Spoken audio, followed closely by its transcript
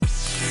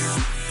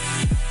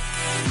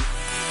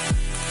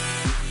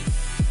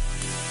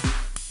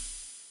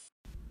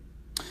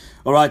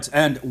All right,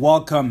 and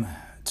welcome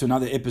to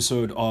another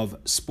episode of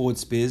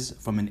Sports Biz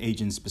from an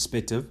agent's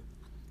perspective.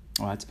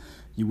 All right,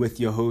 you with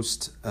your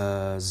host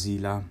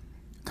Zila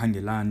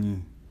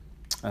Kangelani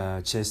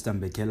Chester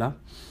Mbekela,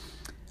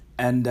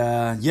 and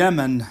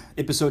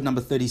episode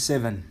number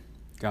 37,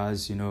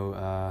 guys.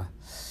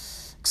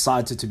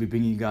 Excited to be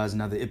bringing you guys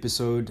another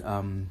episode.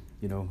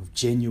 Of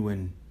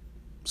genuine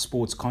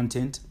sports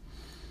content.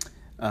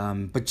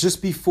 But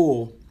just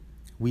before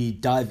we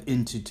dive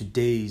into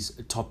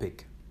today's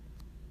topic.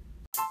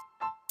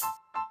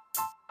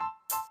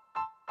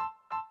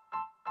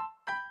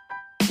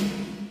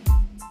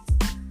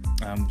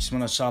 Just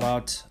want to shout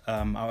out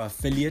our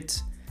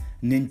affiliate,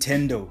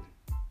 Nintendo.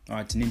 All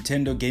right,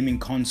 Nintendo gaming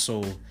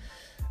console.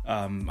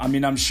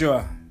 I'm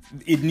sure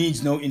it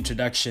needs no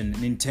introduction.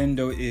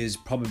 Nintendo is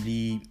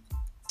probably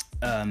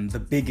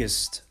the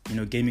biggest,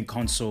 gaming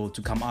console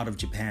to come out of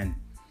Japan.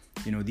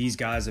 These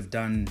guys have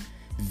done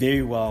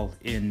very well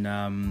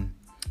in,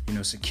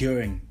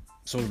 securing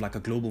sort of like a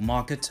global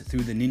market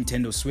through the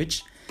Nintendo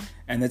Switch.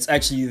 And that's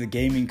actually the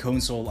gaming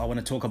console I want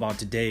to talk about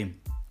today.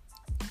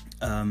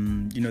 The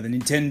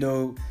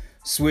Nintendo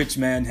Switch,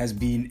 man, has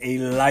been a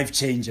life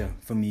changer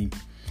for me.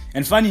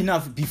 And funny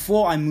enough,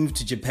 before I moved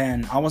to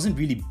Japan, I wasn't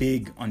really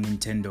big on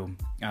Nintendo.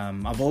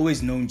 I've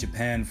always known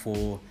Japan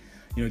for,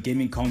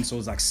 gaming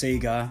consoles like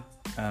Sega,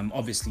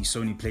 obviously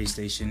Sony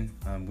PlayStation,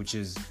 which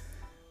is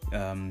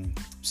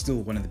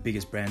still one of the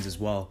biggest brands as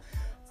well.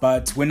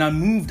 But when I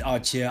moved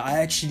out here, I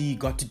actually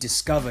got to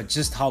discover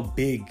just how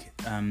big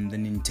the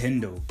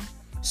Nintendo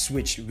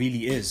Switch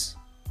really is.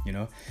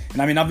 And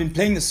I've been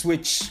playing the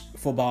Switch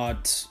for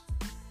about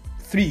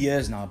 3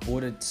 years now.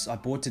 I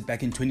bought it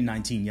back in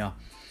 2019, yeah.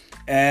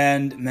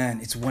 And man,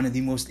 it's one of the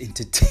most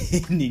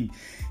entertaining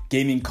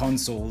gaming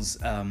consoles.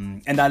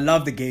 And I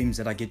love the games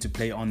that I get to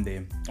play on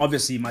there.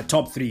 Obviously, my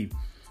top three,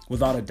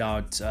 without a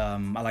doubt,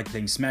 I like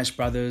playing Smash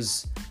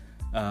Brothers.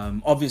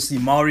 Obviously,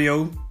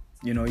 Mario.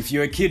 If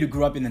you're a kid who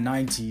grew up in the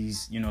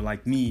 90s,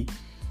 like me,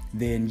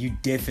 then you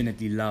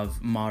definitely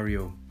love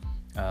Mario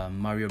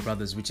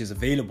Brothers, which is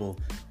available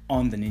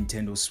on the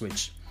Nintendo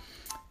Switch.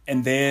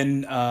 And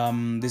then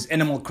there's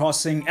Animal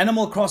Crossing.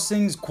 Animal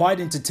Crossing's quite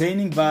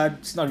entertaining, but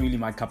it's not really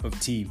my cup of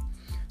tea.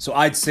 So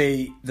I'd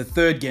say the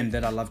third game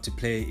that I love to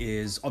play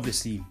is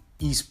obviously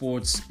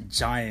esports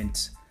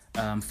giant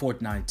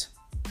Fortnite.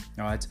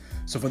 All right.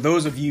 So for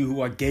those of you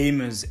who are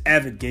gamers,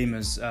 avid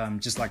gamers,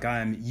 just like I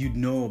am, you'd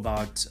know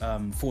about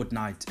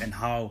Fortnite and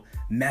how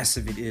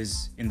massive it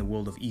is in the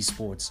world of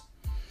esports.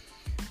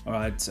 All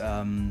right.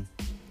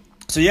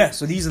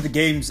 So these are the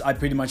games I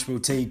pretty much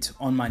rotate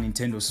on my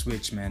Nintendo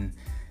Switch, man.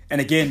 And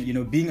again,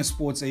 being a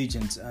sports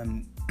agent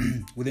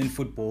within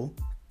football,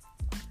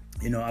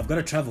 I've got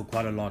to travel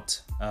quite a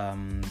lot.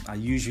 I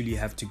usually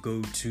have to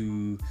go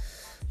to,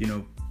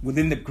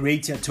 within the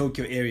greater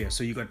Tokyo area.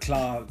 So you got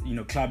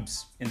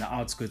clubs in the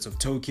outskirts of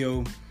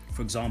Tokyo,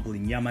 for example,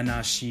 in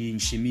Yamanashi, in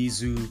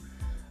Shimizu,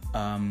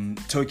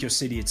 Tokyo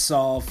City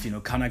itself,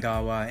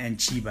 Kanagawa and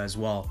Chiba as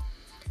well.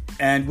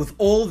 And with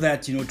all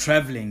that,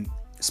 traveling,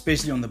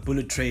 especially on the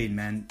bullet train,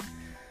 man,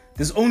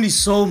 there's only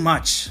so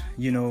much,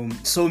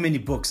 so many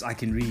books I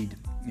can read.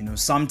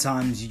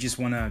 Sometimes you just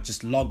want to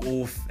just log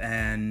off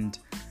and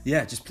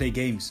just play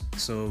games.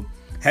 So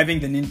having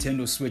the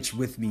Nintendo Switch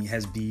with me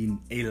has been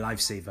a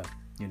lifesaver.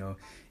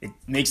 It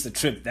makes the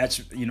trip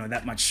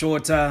that much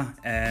shorter,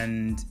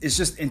 and it's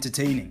just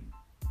entertaining.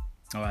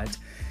 All right.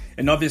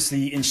 And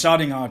obviously, in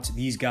shouting out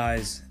these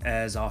guys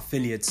as our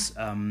affiliates,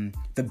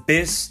 the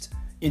best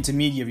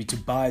intermediary to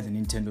buy the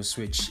Nintendo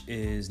Switch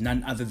is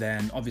none other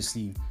than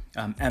obviously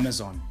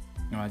Amazon.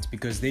 All right,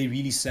 because they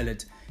really sell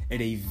it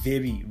at a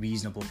very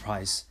reasonable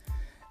price.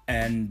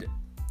 And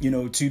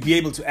to be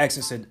able to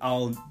access it,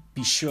 I'll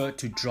be sure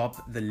to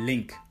drop the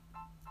link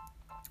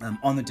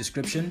on the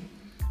description,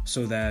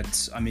 so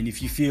that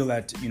if you feel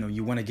that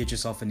you want to get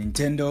yourself a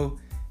Nintendo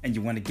and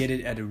you want to get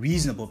it at a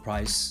reasonable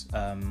price,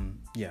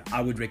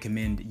 I would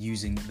recommend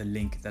using the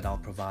link that I'll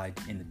provide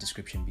in the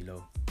description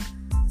below.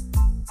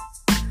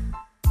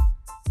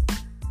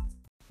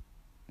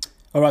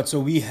 All right, so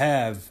we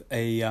have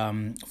a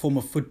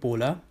former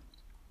footballer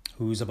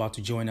who's about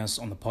to join us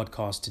on the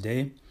podcast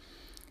today.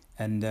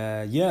 And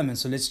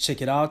so let's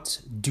check it out.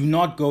 Do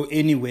not go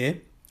anywhere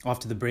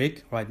after the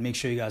break, right? Make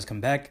sure you guys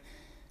come back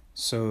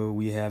so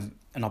we have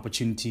an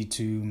opportunity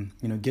to,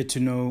 get to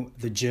know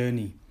the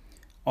journey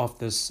of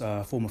this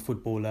former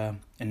footballer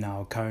and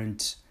now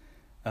current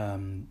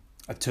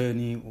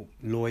attorney,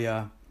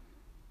 lawyer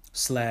 /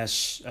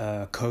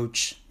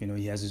 coach.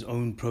 He has his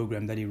own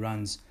program that he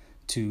runs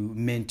to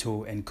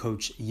mentor and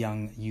coach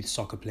young youth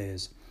soccer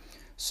players.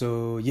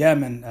 So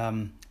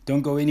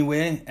don't go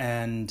anywhere,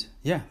 and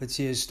let's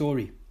hear his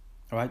story.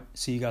 All right,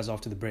 see you guys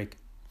after the break.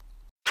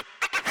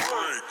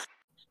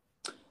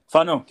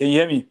 Fano, can you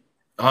hear me?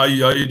 How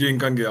you doing,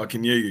 Kange? I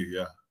can hear you,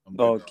 yeah.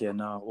 Okay,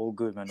 now all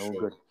good, man, all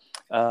good.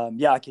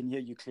 I can hear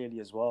you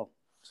clearly as well,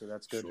 so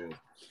that's good. Sure.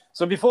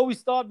 So before we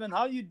start, man,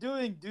 how you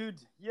doing,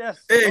 dude?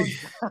 Yes. Hey,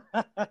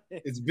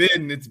 it's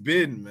been,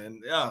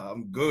 man. Yeah,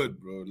 I'm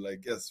good, bro.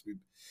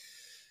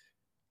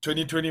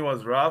 2020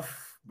 was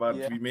rough. but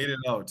Yeah. we made it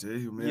out.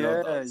 We made it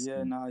Yeah, out.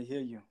 yeah. No, I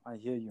hear you. I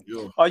hear you.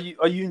 Yo, Are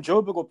you in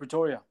Joburg or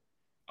Pretoria?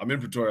 I'm in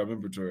Pretoria.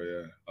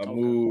 Yeah. I Okay.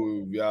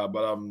 moved, yeah,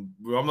 but I'm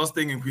not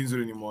staying in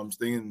Queenswood anymore. I'm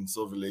staying in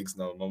Silver Lakes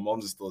now. My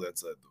mom's is still that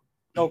side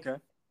though. Okay.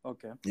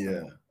 Okay.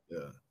 Yeah.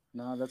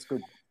 No, that's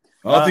good.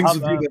 How are things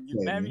with you that You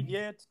side, married man?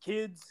 yet?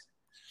 Kids?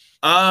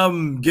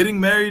 Getting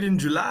married in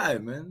July,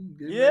 man.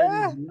 Getting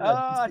married in Yeah.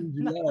 July.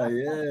 16 July,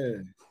 yeah.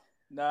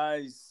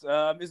 Nice.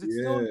 Is it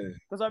still? Yeah.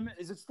 Because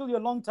is it still your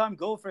long-time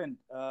girlfriend?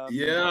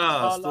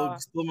 Yeah, still Carla.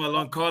 my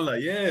long caller.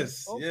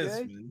 Yes,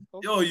 Okay. man.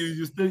 Yo, Okay.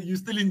 you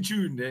still in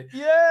tune, eh?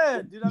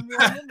 Yeah, dude. I mean,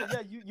 I remember.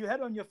 Yeah, you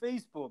had on your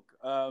Facebook.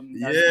 I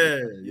remember. Yeah.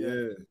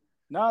 Yeah.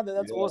 No,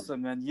 that's Yeah.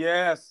 awesome, man.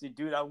 Yes,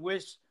 dude. I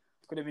wish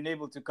I could have been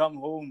able to come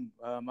home.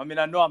 I mean,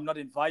 I know I'm not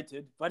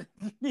invited, but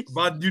at least.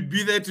 But you'd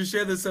be there to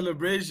share the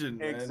celebration,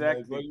 man. Like what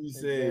Exactly. are you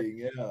Exactly. saying?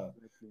 Yeah.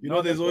 Exactly. You No,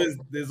 know, that's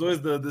awesome. there's always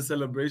the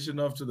celebration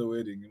after the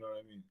wedding, you know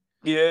what I mean?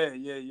 Yeah.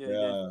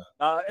 Yeah.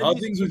 At How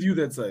least things with you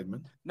that side,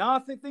 man? now I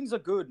think things are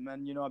good,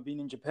 man. You know, I've been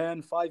in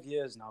Japan 5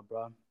 years now,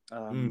 bro.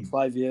 Mm.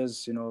 5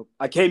 years. You know,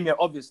 I came here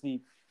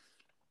obviously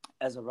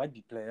as a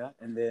rugby player,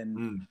 and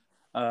then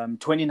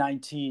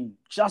 2019,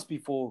 just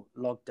before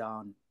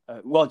lockdown,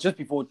 just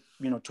before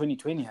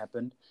 2020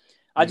 happened,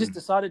 I just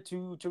decided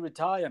to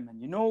retire, man.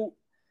 You know,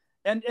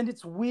 and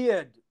it's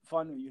weird,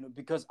 fun,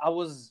 because I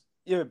was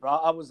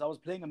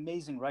playing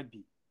amazing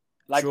rugby,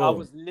 like I Sure.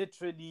 was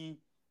literally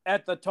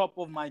at the top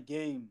of my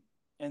game,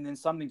 and then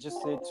something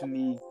just said to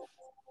me,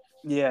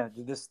 yeah,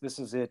 this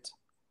is it,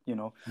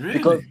 because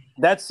Really?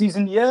 that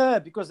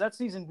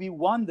season, we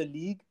won the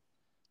league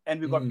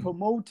and we got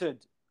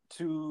promoted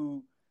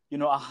to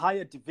a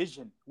higher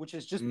division, which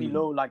is just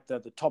below like the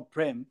top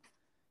prem.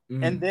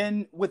 And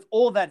then with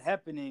all that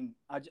happening,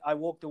 I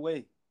walked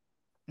away.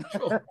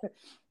 Sure.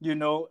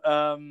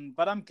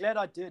 But I'm glad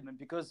I did, man,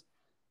 because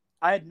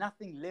I had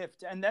nothing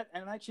left. And I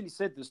actually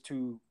said this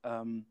to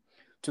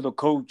the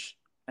coach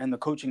and the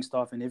coaching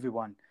staff and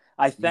everyone.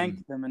 I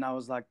thanked them, and I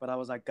was like,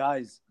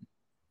 guys,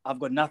 I've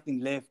got nothing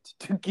left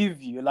to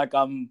give you. Like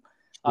I'm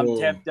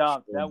tapped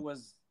out. Sure. That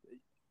was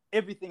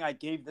everything I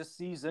gave this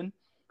season.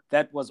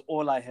 That was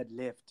all I had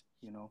left,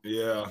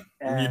 Yeah.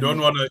 And And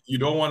you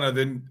don't wanna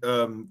then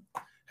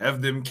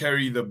have them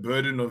carry the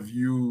burden of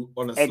you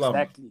on a slump.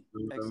 exactly,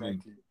 You know what I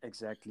mean?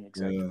 exactly.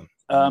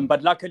 Yeah.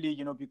 But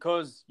luckily,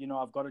 because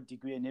I've got a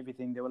degree and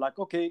everything, they were like,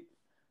 okay,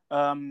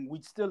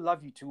 we'd still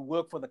love you to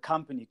work for the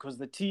company, because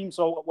the team.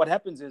 So what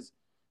happens is,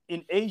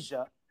 in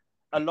Asia,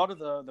 a lot of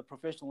the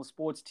professional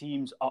sports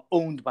teams are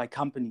owned by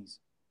companies.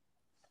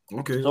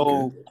 Okay.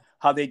 So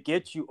how they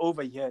get you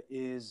over here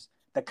is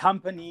the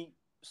company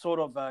sort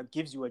of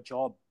gives you a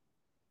job,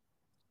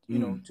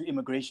 to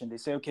immigration. They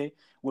say, okay,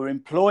 we're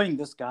employing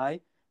this guy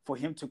for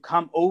him to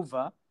come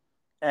over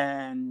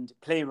and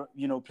play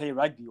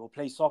rugby or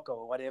play soccer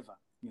or whatever,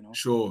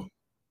 Sure.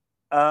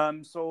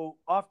 So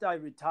after I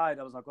retired,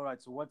 I was like, all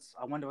right, so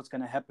I wonder what's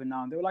going to happen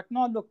now. And they were like,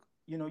 no, look,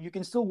 you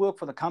can still work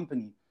for the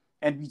company,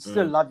 and we'd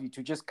still love you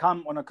to just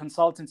come on a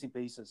consultancy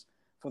basis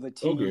for the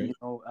team,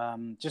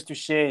 Okay. just to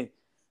share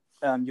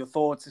your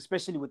thoughts,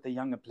 especially with the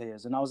younger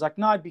players. And I was like,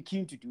 no, I'd be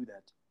keen to do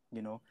that,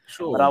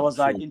 Sure. But I was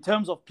like, in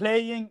terms of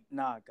playing,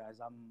 nah,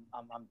 guys,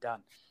 I'm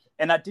done.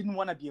 And I didn't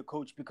want to be a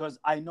coach because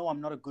I know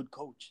I'm not a good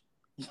coach.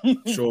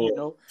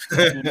 Sure.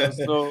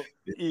 So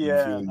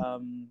yeah.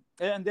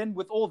 And then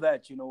with all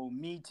that,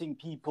 meeting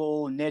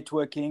people,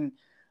 networking,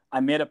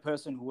 I met a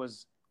person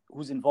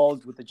who's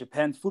involved with the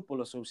Japan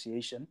Football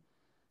Association,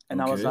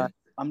 and I was like,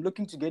 I'm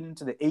looking to get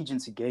into the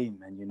agency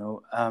game, and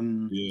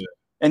Yeah.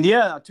 and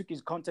yeah, I took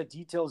his contact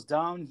details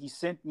down. He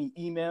sent me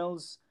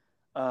emails,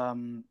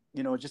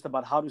 just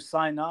about how to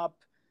sign up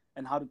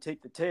and how to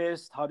take the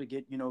test, how to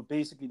get,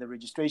 basically the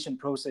registration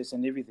process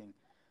and everything.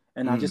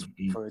 And I just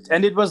went for it.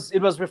 And it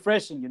was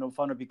refreshing,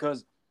 Fano,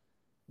 because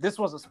this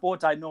was a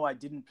sport I know I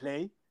didn't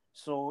play.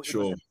 So it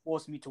was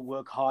forced me to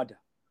work harder.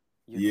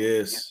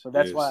 Yes. So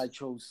that's why I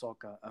chose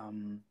soccer.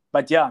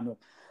 But yeah,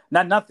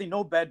 nothing,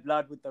 no bad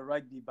blood with the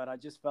rugby, but I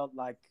just felt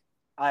like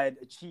I had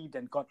achieved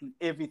and gotten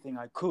everything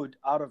I could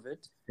out of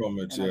it. From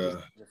it, and I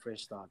just a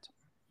fresh start,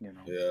 Yeah.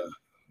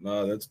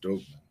 No, that's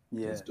dope.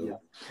 Yeah, that's dope. Yeah.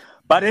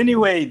 But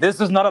anyway,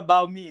 this is not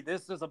about me.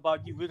 This is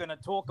about you. We're gonna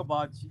talk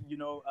about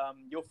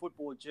your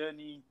football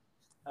journey.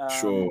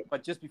 Sure.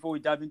 But just before we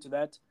dive into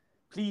that,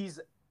 please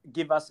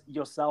give us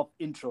yourself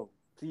intro.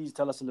 Please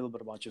tell us a little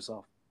bit about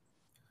yourself.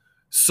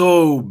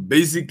 So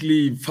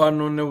basically,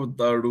 Fanone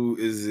Wataru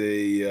is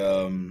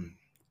a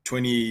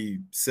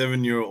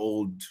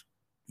 27-year-old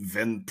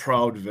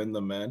proud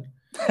Venda man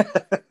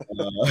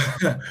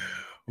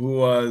who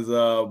was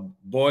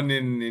born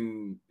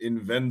in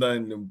Venda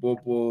in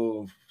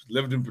Limpopo,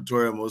 lived in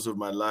Pretoria most of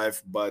my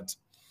life. But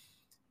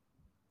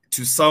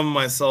to sum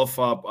myself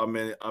up, I'm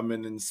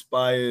an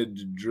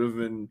inspired,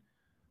 driven,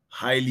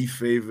 highly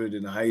favored,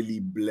 and highly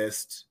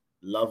blessed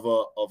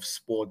lover of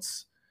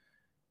sports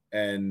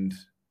and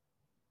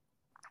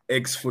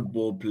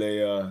ex-football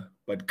player,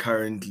 but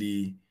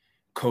currently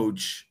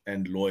coach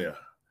and lawyer.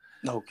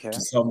 Okay.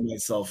 To sum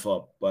myself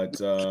up, but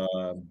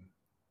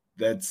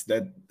that's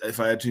that. If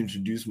I had to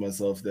introduce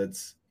myself,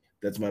 that's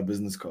my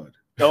business card.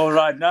 All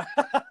right, no,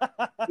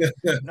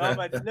 no,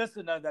 but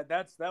listen,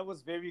 that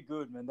was very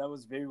good, man. That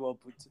was very well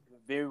put,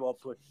 very well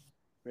put,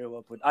 very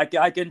well put. I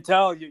can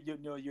tell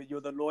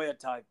you're the lawyer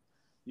type,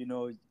 you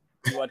know.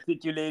 You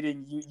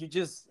articulating, you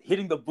just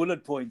hitting the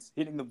bullet points,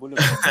 hitting the bullet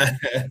points.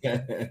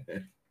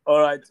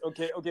 All right,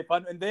 okay,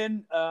 fine. And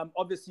then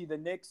obviously the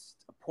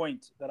next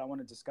point that I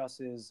want to discuss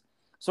is,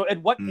 so at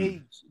what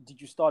age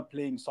did you start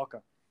playing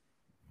soccer?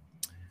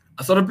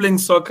 I started playing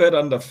soccer at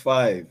under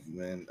 5,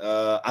 man.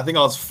 I think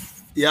I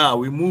was,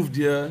 we moved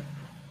here.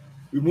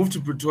 We moved to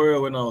Pretoria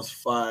when I was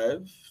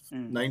 5,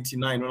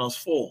 99, when I was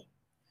 4.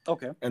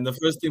 Okay. And the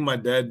first thing my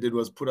dad did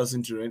was put us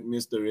into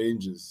Mr.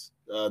 Rangers.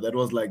 That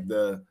was like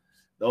that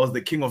was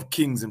the king of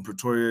kings in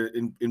Pretoria.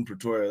 In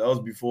Pretoria, that was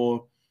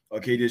before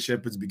Arcadia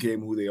Shepherds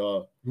became who they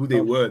are, who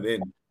they were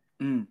then.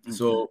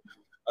 So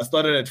I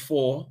started at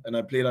 4, and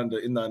I played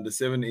in the under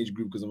 7 age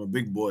group because I'm a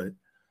big boy.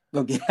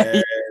 Okay.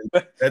 And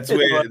that's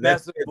where a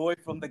massive boy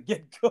from the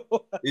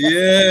get-go.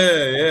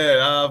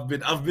 yeah.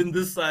 I've been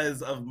this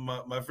size.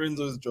 My friends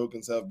always joke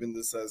and say I've been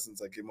this size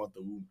since I came out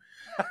the womb.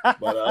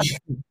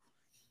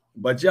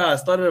 But yeah, I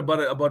started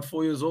about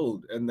 4 years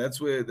old, and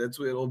that's where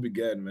it all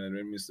began, man.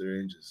 At Mr.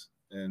 Rangers,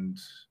 and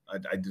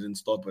I didn't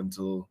stop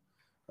until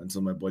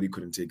my body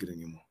couldn't take it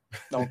anymore.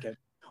 Okay.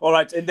 All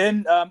right. And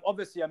then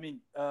obviously, I mean,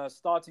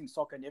 starting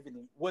soccer and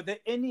everything, were there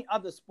any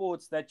other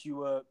sports that you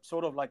were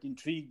sort of like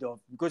intrigued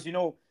of? Because, you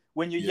know,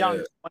 when you're young,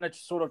 you want to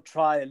sort of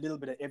try a little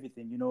bit of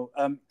everything, you know.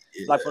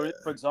 Like,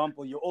 for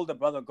example, your older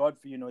brother,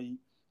 Godfrey, you know, he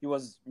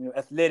was, you know,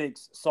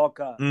 athletics,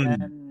 soccer.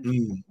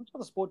 And which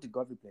other sport did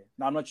Godfrey play?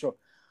 No, I'm not sure.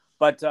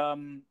 But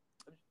in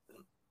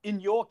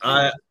your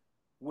case,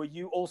 were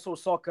you also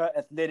soccer,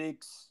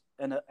 athletics,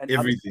 and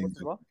everything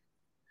as well?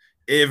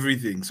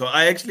 Everything. So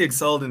I actually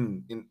excelled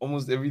in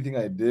almost everything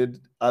I did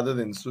other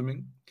than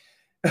swimming.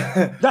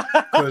 Yeah,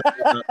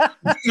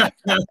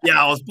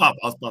 I was pop.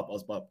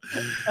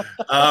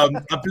 I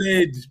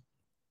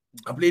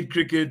played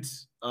cricket.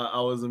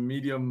 I was a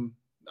medium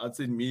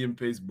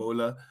pace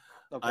bowler.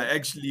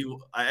 Okay.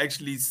 I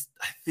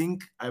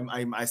think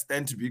I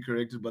stand to be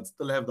corrected, but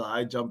still have the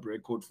high jump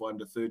record for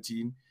under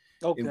 13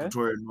 in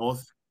Pretoria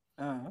North.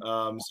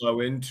 So I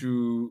went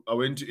to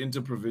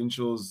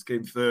interprovincials,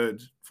 came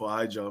 3rd for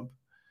high jump.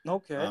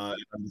 Okay.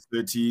 Under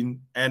 13,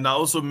 and I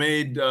also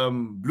made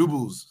Blue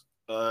Bulls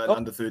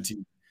under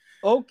 13.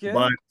 Okay.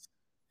 But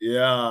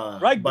yeah,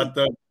 rugby. But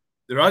the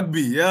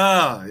rugby,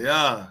 yeah.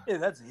 Yeah,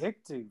 that's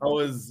hectic.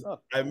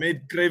 I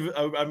made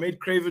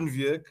Craven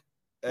Vierk,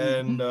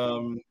 and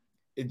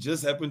it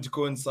just happened to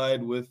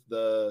coincide with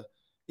the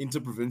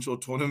interprovincial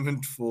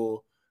tournament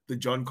for the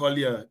John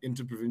Collier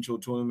interprovincial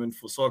tournament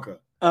for soccer.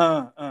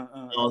 I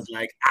was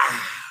like,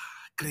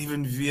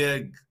 Craven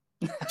Vierk,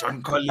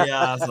 John Collier. So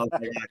I was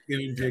like,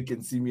 Craven Vierk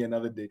can see me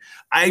another day.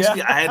 I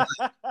had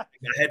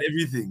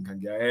everything.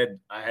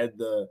 I had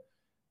the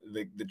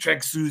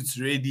track suits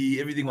ready.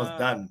 Everything was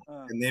done,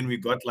 and then we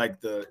got like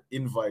the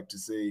invite to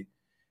say,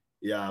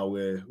 yeah,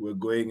 we're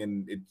going,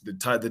 and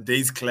the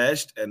days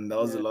clashed, and that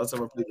was the last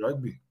time I played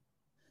rugby.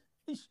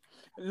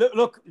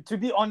 Look, to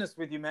be honest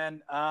with you,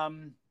 man,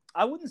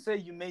 I wouldn't say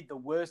you made the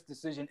worst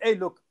decision. Hey,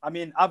 look, I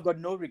mean, I've got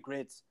no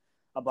regrets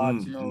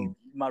about you know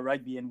my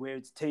rugby and where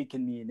it's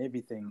taken me and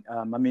everything.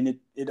 I mean,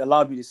 it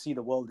allowed me to see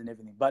the world and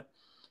everything. But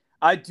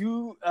I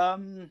do,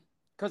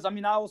 because I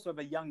mean, I also have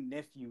a young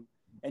nephew,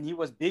 and he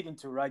was big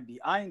into rugby.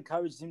 I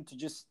encouraged him to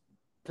just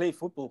play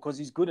football because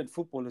he's good at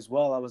football as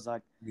well. I was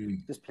like,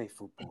 just play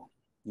football,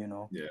 you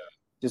know. Yeah.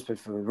 Just play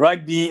football.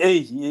 Rugby, hey,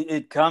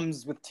 it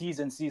comes with T's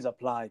and C's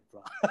applied,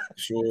 bro.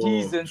 Sure.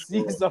 T's and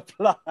C's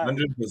applied.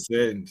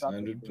 100%.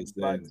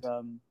 But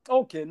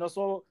okay, no,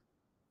 so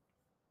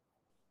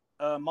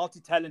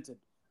multi-talented.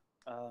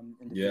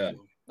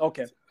 Individual.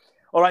 Okay.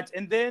 All right.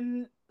 And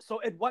then,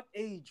 so at what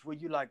age were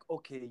you like,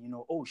 okay, you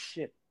know, oh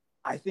shit,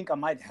 I think I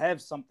might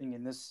have something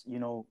in this, you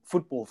know,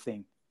 football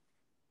thing?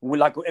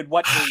 Like, at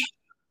what age?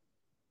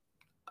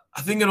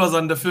 I think it was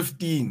under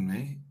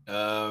 15,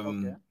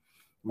 okay.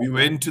 We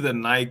went to the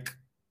Nike,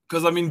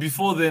 because I mean,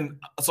 before then,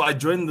 so I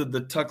joined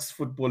the Tuks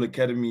Football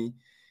Academy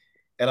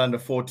at under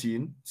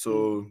 14.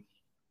 So,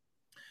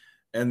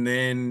 and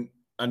then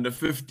under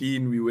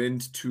 15, we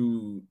went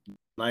to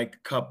Nike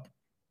Cup.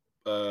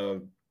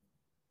 It's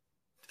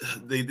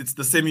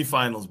the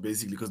semi-finals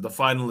basically, because the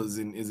final is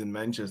in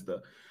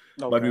Manchester.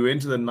 Okay. But we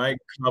went to the Nike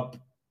Cup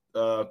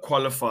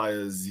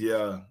qualifiers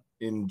here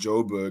in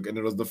Joburg, and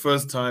it was the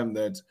first time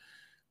that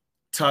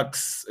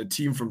Tuks, a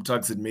team from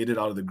Tuks, had made it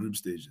out of the group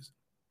stages.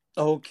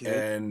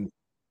 Okay. And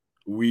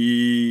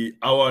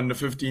our under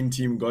 15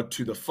 team got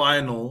to the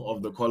final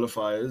of the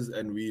qualifiers,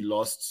 and we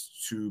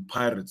lost to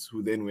Pirates,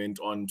 who then went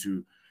on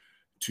to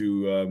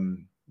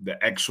the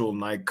actual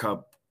Nike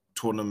Cup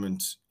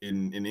tournament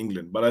in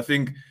England. But I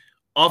think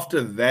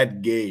after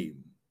that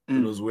game,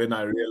 it was when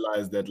I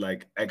realized that,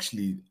 like,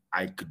 actually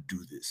I could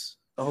do this.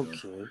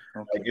 Okay.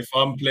 Like, if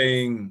I'm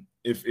playing,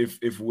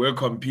 if we're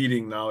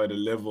competing now at a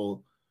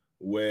level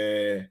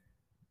where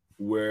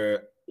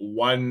we're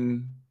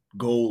one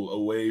goal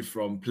away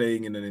from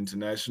playing in an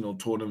international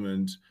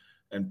tournament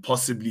and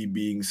possibly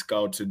being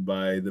scouted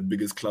by the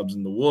biggest clubs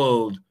in the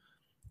world,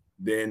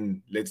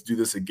 then let's do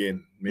this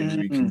again.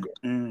 Maybe we can go.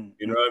 You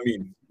know what I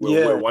mean?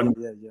 We're one.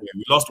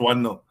 We lost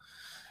 1-0.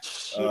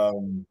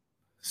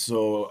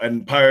 So,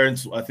 and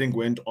Pirates, I think,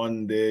 went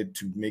on there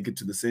to make it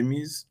to the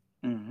semis.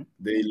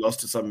 They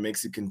lost to some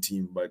Mexican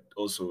team, but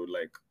also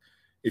like,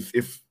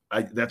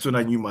 that's when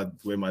I knew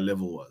where my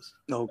level was.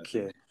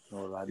 Okay,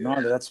 all right. Yeah.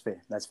 No, that's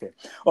fair. That's fair.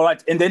 All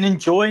right, and then in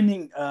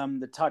joining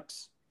the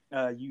Tuks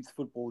youth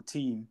football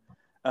team,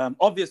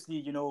 obviously,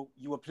 you know,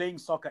 you were playing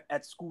soccer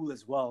at school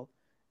as well,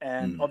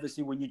 and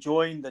obviously, when you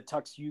join the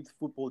Tuks youth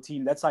football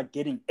team, that's like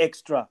getting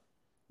extra,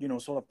 you know,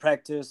 sort of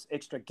practice,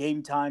 extra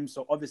game time.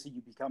 So obviously,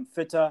 you become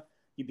fitter,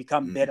 you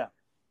become better,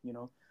 you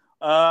know.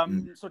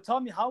 So tell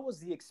me, how was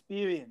the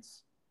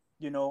experience,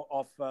 you know,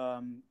 of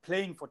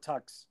playing for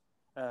Tuks?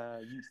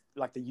 Youth,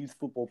 like the youth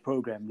football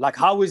program, like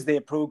how is their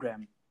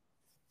program?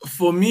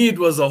 For me, it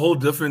was a whole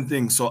different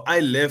thing. So I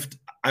left.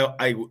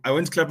 I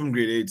went to Clapham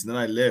grade 8, and then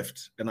I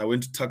left and I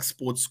went to Tuks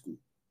Sports School.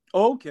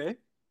 Oh, okay.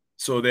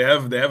 So they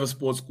have a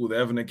sports school. They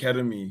have an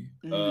academy.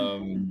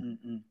 And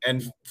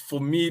for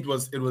me, it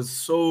was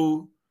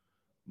so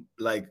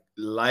like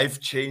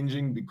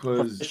life-changing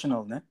because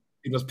professional, né?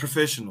 It was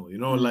professional. You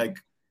know, like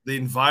the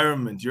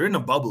environment. You're in a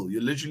bubble.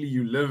 You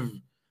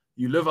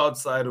live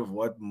outside of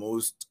what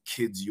most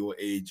kids your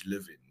age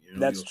live in. You know,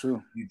 that's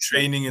true. You're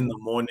training in the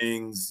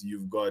mornings.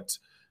 You've got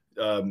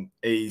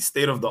a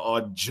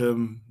state-of-the-art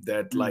gym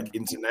that like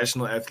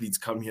international athletes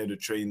come here to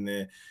train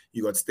there.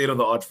 You got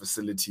state-of-the-art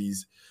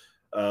facilities.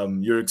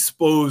 You're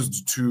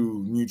exposed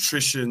to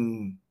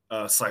nutrition,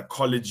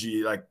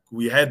 psychology. Like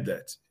we had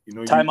that. You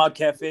know, Time Out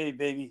Cafe,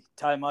 baby.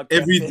 Time Out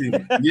Cafe.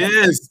 Everything.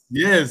 yes,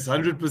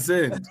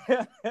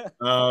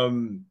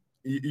 100%.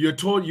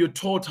 You're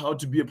taught how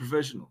to be a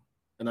professional.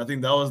 And I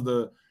think that was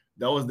the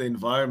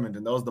environment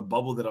and that was the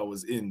bubble that I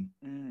was in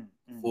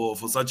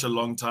for such a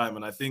long time.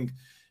 And I think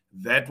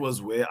that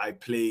was where I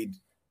played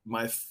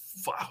my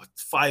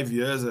 5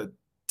 years at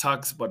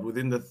Tuks, but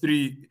within the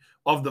 3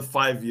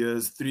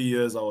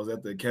 years I was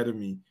at the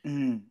academy.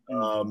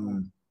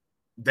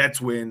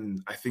 That's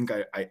when I think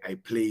I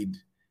played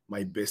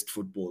my best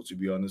football, to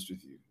be honest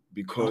with you,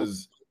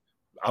 because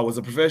I was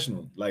a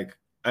professional. Like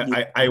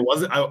I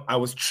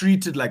was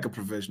treated like a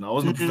professional. I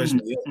wasn't a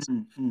professional yet,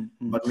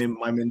 but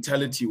my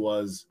mentality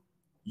was,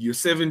 you're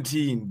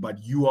 17,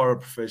 but you are a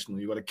professional.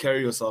 You got to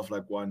carry yourself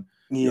like one.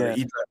 You got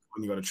to eat like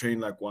one. You got to train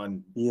like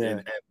one.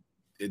 And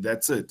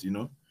that's it, you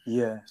know?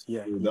 So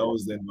that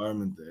was the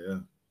environment there, yeah.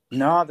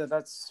 No,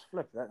 that's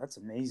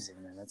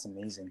amazing, man. That's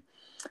amazing.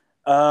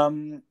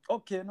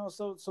 Okay, no,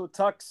 so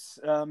Tuks,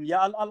 I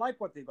like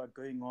what they got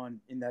going on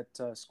in that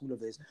school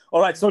of theirs.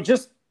 All right, so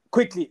just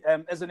quickly,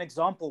 as an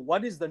example,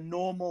 what is the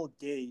normal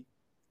day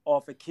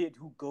of a kid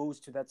who goes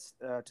to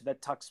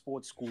that Tuks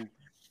sports school?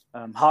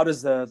 How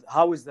is the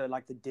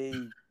like the day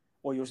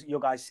or your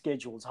guys'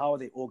 schedules? How are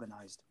they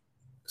organized?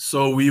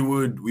 So we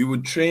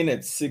would train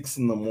at 6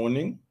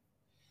 a.m.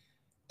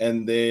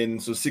 And then,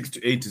 so 6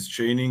 to 8 is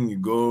training. You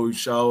go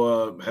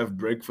shower, have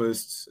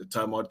breakfast at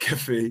Time Out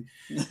Cafe,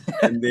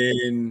 and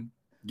then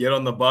get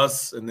on the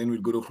bus. And then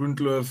we'd go to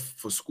Groenkloof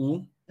for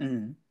school.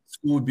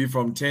 School would be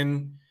from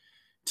 10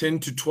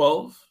 to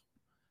 12.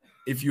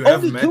 If you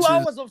have matches, 2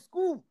 hours of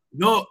school.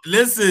 No,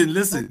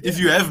 listen. If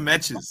you have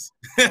matches,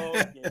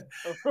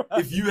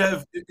 if you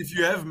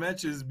have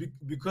matches,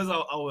 because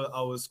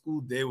our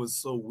school day was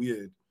so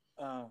weird.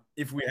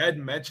 If we had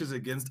matches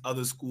against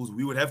other schools,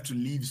 we would have to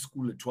leave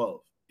school at 12.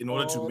 In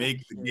order to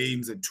make the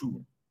games at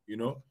 2, you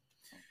know?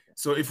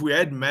 So if we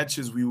had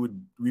matches, we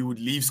would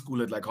leave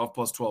school at like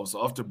 12:30.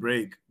 So after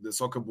break, the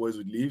soccer boys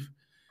would leave.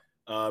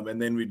 And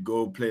then we'd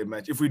go play a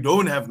match. If we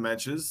don't have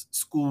matches,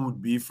 school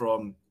would be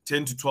from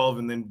 10 to 12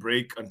 and then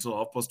break until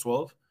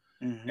 12:30.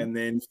 And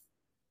then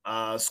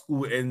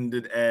school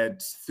ended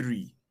at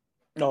 3.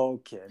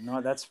 Okay,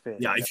 no, that's fair.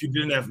 Yeah, if you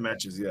didn't have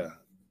matches, yeah.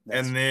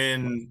 And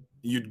then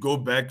you'd go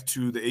back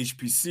to the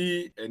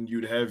HPC and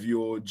you'd have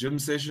your gym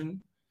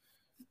session.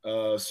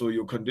 So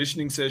your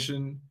conditioning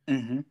session,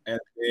 and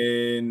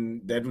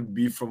then that would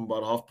be from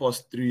about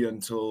 3:30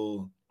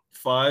 until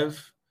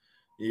 5.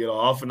 You get a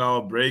half an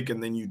hour break,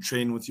 and then you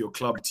train with your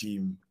club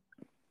team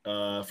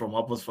from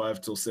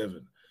 5:30 till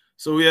 7.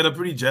 So we had a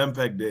pretty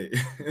jam-packed day.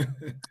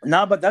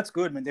 No, but that's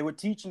good, man. They were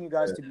teaching you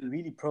guys to be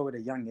really pro at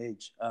a young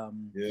age. I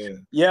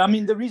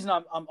mean, the reason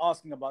I'm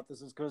asking about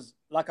this is because,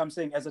 like I'm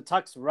saying, as a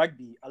Tuks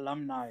rugby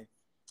alumni,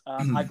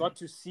 I got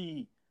to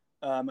see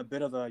a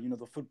bit of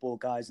the football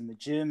guys in the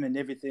gym and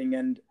everything,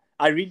 and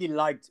I really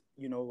liked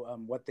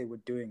what they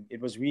were doing.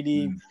 It was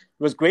it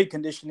was great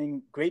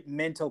conditioning, great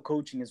mental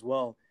coaching as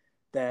well,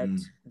 that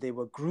they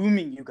were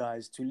grooming you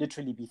guys to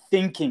literally be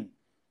thinking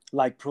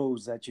like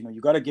pros, that you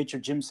got to get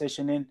your gym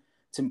session in.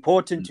 It's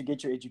important to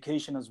get your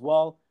education as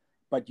well,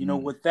 but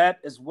with that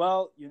as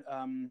well,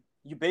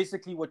 you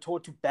basically were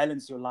taught to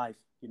balance your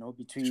life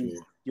between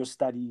your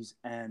studies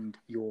and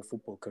your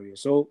football career.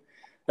 So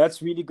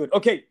that's really good.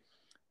 Okay.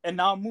 And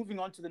now moving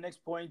on to the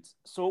next point.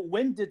 So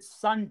when did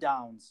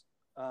Sundowns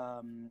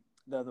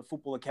the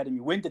football academy?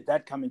 When did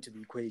that come into the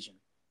equation?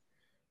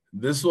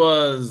 This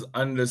was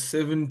under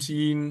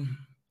 17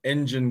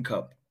 Engine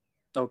Cup.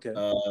 Okay.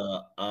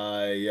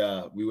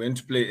 We went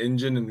to play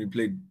Engine and we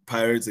played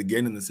Pirates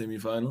again in the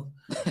semi-final.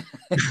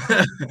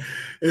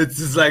 It's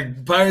just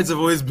like Pirates have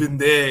always been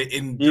there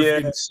in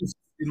different shifts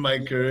in my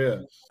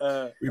career.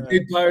 We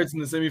played Pirates in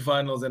the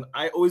semi-finals, and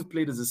I always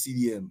played as a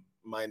CDM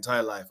my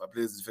entire life. I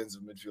played as a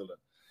defensive midfielder.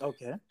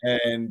 Okay.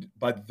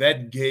 But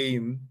that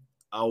game,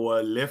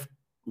 our left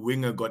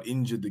winger got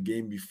injured the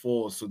game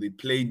before, so they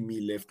played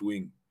me left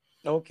wing.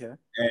 Okay.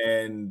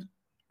 And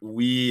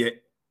we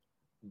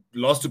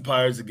lost to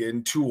Pirates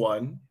again,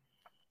 2-1,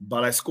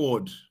 but I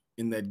scored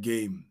in that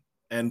game.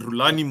 And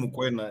Rulani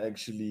Mokoena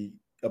actually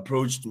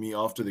approached me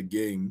after the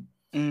game,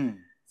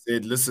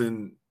 said,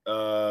 listen,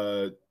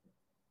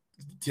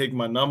 take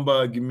my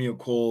number, give me a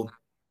call.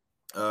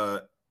 I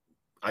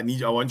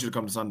want you to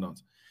come to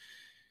Sundowns.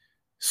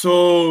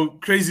 So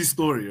crazy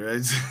story,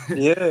 right?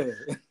 Yeah.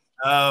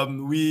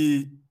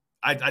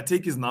 I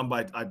take his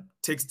number. I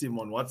text him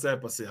on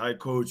WhatsApp. I say, hi,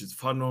 coach, it's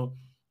Fano.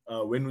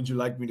 When would you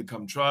like me to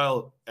come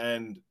trial?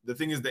 And the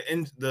thing is, the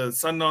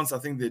Sundowns, I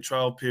think their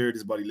trial period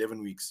is about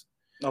 11 weeks.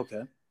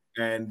 Okay.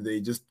 And they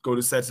just go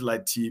to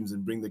satellite teams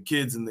and bring the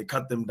kids, and they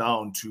cut them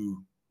down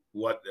to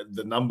what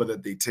the number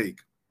that they take.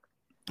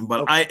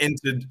 But I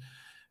entered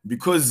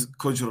because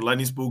Coach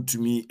Rulani spoke to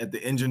me at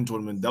the Engine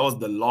tournament. That was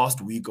the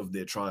last week of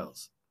their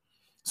trials.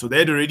 So they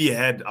had already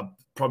had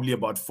probably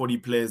about 40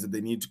 players that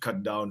they need to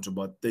cut down to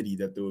about 30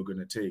 that they were going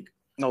to take.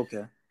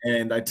 Okay.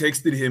 And I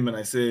texted him and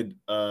I said,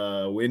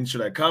 when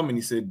should I come? And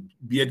he said,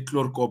 be at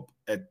Klorkop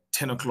at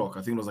 10 o'clock.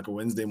 I think it was like a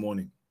Wednesday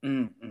morning.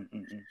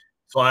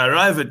 So I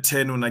arrive at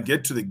 10. When I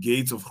get to the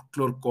gates of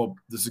Klorkop,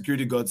 the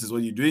security guard says,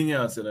 what are you doing here?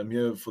 I said, I'm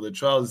here for the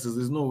trials. He says,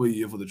 there's no way you're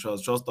here for the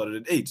trials. Trials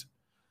started at 8.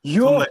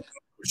 So I'm like,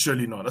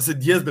 surely not. I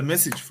said, here's the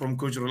message from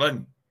Coach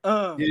Rulani.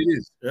 Here it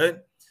is, right?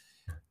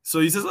 So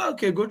he says,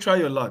 okay, go try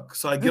your luck.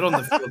 So I get on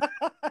the field.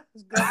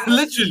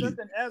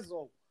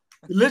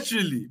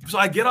 Literally. So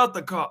I get out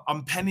the car.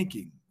 I'm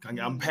panicking.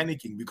 I'm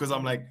panicking because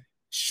I'm like,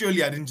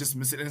 surely I didn't just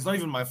miss it. And it's not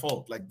even my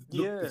fault. Like,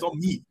 look, it's not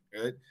me,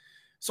 right?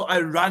 So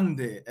I ran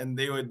there, and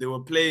they were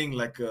playing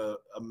like a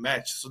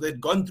match. So they'd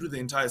gone through the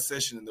entire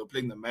session, and they were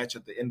playing the match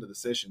at the end of the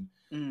session.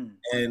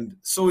 And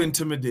so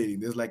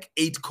intimidating. There's like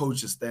 8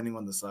 coaches standing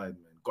on the side,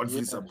 man.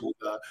 Godfrey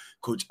Sabuda,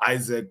 Coach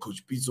Isaac,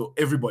 Coach Pizzo,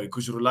 everybody,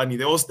 Coach Rulani,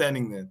 they're all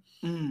standing there.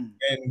 And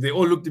they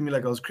all looked at me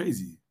like I was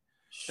crazy.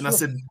 And I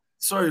said,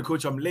 sorry,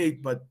 coach, I'm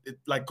late, but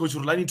like Coach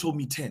Rulani told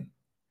me 10.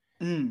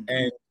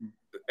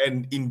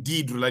 And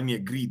indeed, Rulani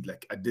agreed.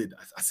 Like I did.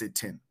 I said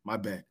 10. My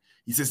bad.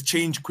 He says,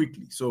 change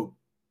quickly. So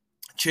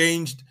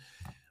changed.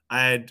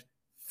 I had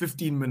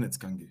 15 minutes,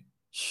 Kange.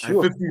 I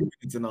had 15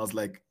 minutes, and I was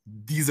like,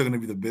 these are going to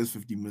be the best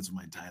 15 minutes of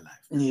my entire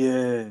life.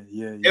 Yeah.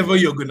 Ever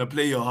you're going to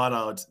play your heart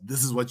out,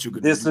 this is what you're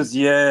going to do. This is,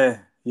 yeah.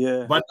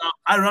 But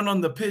I run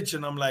on the pitch,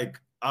 and I'm like,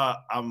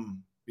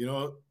 I'm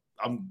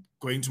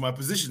going to my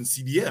position,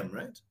 CDM,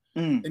 right?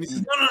 And he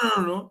says,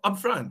 no, up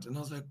front. And I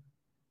was like,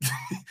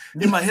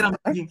 in my head, I'm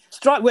thinking,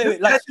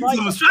 like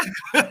I'm a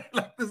striker.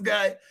 Like this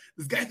guy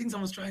thinks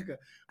I'm a striker,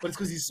 but it's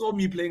because he saw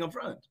me playing up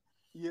front.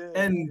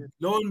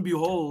 Lo and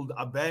behold,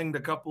 I banged a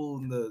couple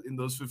in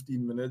those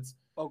 15 minutes.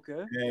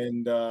 Okay.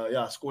 And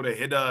I scored a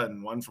header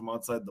and one from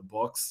outside the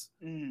box.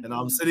 And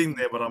I'm sitting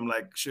there, but I'm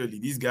like, surely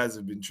these guys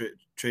have been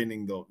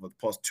training the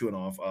past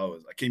 2.5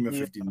 hours. I came here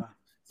 15 minutes.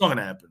 It's not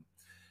gonna happen.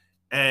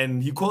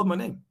 And he called my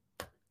name.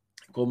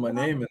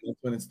 And that's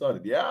when it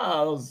started. Yeah,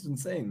 that was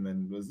insane,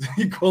 man.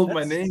 He called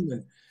my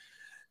name,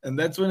 and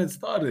that's when it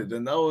started.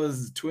 And that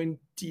was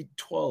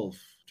 2012.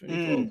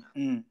 Yeah,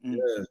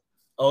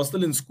 I was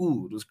still in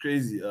school. It was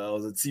crazy. I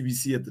was at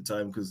CBC at the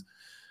time because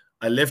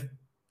I left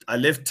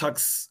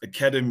Tux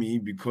Academy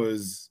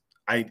because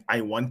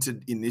I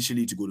wanted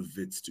initially to go to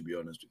Wits, to be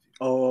honest with you.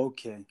 Oh,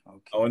 okay.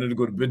 I wanted to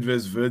go to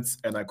Bidvest Wits,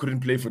 and I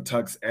couldn't play for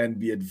Tux and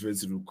be at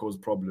Wits. It would cause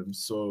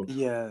problems. So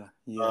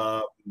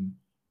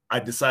I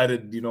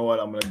decided, you know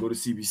what, I'm going to go to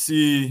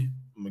CBC.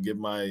 I'm going to get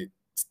my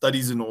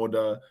studies in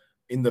order.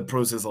 In the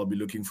process, I'll be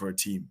looking for a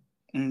team.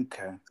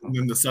 Okay. And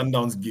then the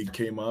Sundowns gig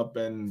came up,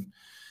 and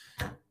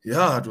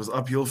it was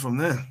uphill from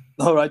there.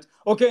 All right.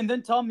 Okay, and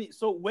then tell me,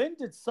 so when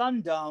did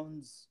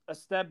Sundowns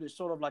establish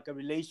sort of like a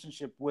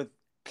relationship with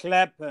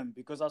Clapham?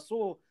 Because I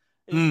saw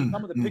in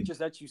some of the pictures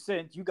that you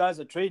sent, you guys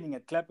are training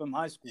at Clapham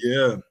High School.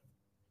 Yeah.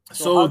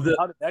 So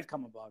how did that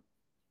come about?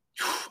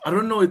 I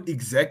don't know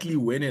exactly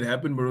when it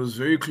happened, but it was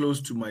very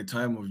close to my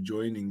time of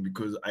joining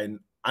because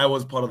I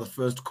was part of the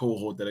first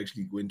cohort that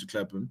actually went to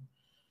Clapham.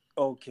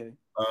 Okay.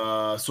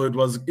 So it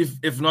was,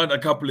 if not a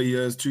couple of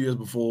years, 2 years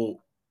before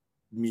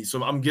me.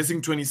 So I'm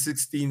guessing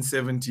 2016,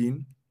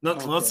 17.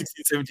 Not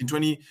 16, 17,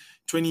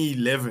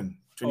 2011,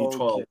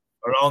 2012,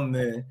 around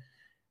there.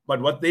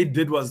 But what they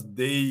did was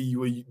they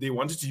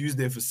wanted to use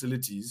their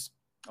facilities.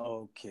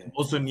 Okay.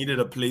 Also needed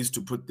a place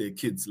to put their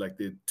kids,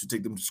 to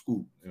take them to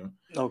school. You know?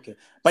 Okay.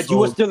 But you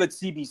were still at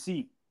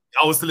CBC.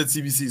 I was still at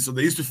CBC. So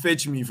they used to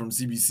fetch me from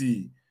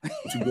CBC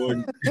to go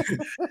and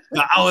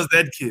no, I was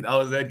that kid. I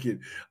was that kid.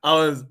 I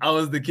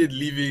was the kid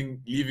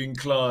leaving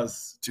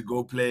class to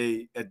go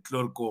play at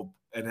Clorkop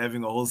and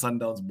having a whole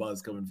Sundowns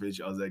bus come and fetch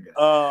you. I was that guy.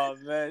 Oh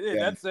man, hey,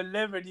 Yeah. that's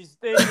celebrity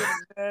status,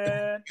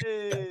 man.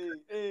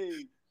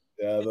 Hey.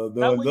 Yeah, Is that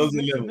where those you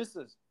are met your levels.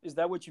 missus? Is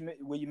that where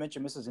you met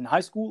your missus in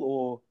high school,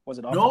 or was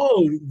it after?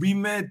 No, we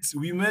met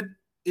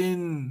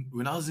in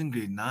when I was in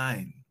grade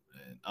 9.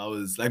 And I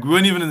was like, we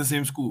weren't even in the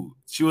same school.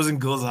 She was in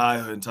girls' high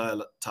her entire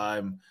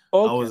time. I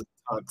was Okay.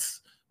 in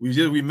Tux.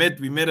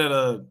 We met at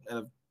a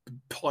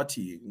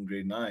party in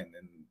grade 9,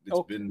 and it's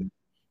Okay. been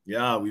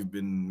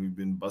we've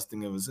been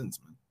busting ever since,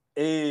 man.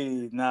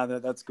 Hey, nah,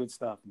 that's good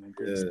stuff, man.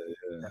 Great stuff.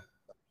 Yeah.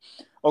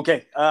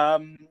 Okay.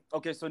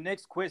 Okay. So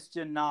next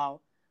question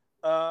now.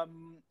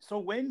 So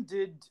when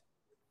did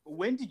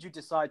you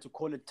decide to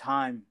call it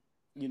time?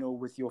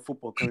 With your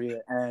football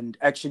career and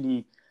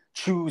actually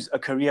choose a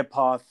career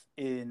path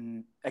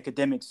in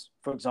academics,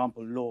 for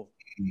example, law.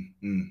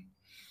 Mm-hmm.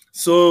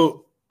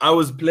 So I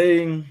was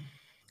in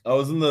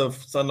the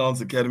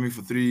Sundowns Academy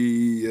for 3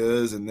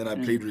 years, and then I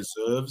played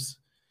reserves.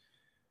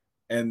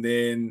 And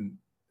then,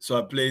 so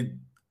I played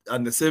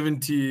under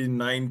 17,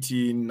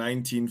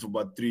 19 for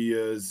about 3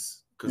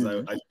 years because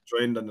I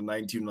joined under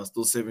 19 when I was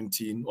still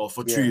 17, or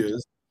for 2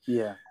 years.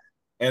 Yeah.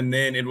 And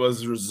then it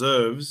was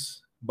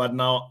reserves. But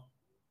now,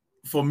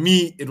 for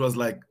me, it was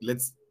like,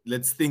 let's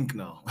think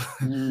now.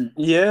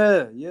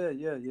 Yeah.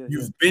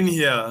 You've been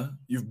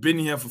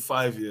here for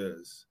 5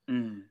 years.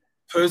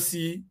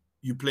 Percy,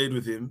 you played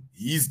with him.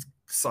 He's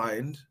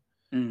signed.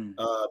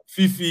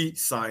 Fifi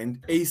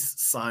signed. Ace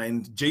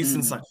signed.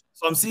 Jason signed.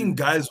 So I'm seeing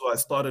guys who I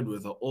started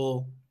with are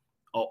all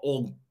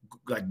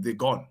like they're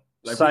gone.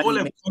 Like we all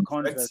have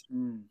contracts.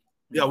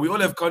 Yeah, we all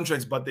have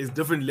contracts, but there's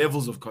different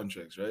levels of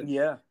contracts, right?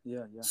 Yeah.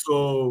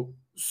 So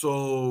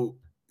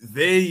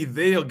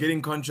they are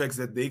getting contracts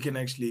that they can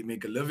actually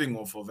make a living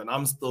off of, and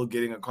I'm still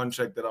getting a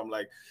contract that I'm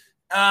like,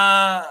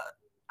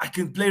 I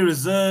can play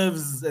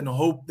reserves and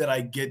hope that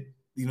I get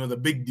the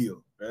big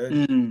deal,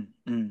 right?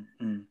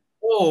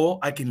 Or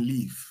I can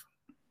leave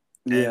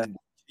and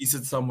place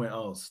it somewhere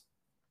else.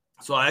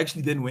 So I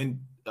actually then went,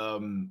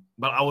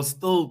 but I was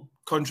still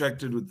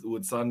contracted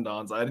with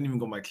Sundowns. I hadn't even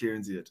got my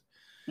clearance yet.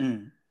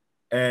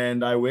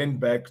 And I went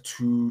back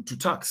to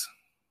Tux.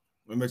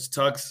 I went to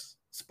Tux,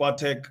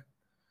 Spartak,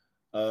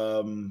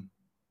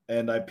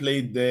 and I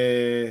played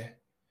there.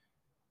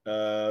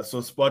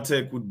 So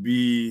Spartak would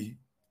be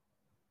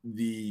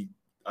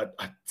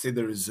I'd say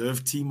the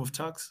reserve team of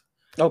Tux.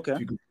 Okay. If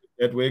you could put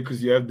it that way,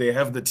 because they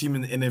have the team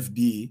in the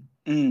NFD,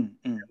 and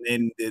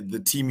then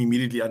the team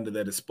immediately under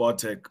that is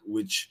Spartak,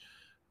 which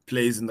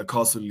plays in the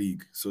Castle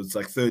League. So it's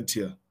like third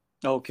tier.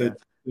 Okay.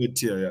 Third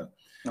tier,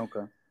 yeah.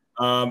 Okay.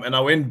 And I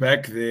went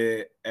back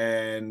there,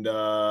 and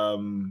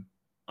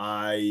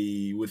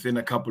I within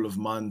a couple of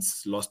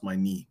months lost my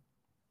knee.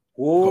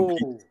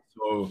 Whoa.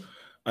 So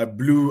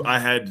I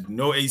had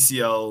no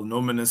ACL,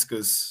 no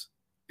meniscus,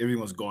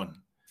 everything was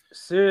gone.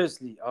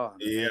 Seriously? Oh,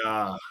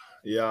 yeah.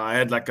 I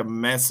had like a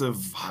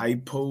massive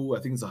hypo. I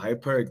think it's a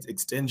hyper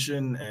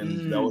extension,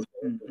 and that was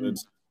it.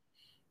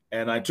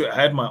 And I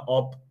had my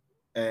op,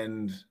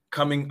 and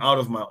coming out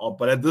of my op,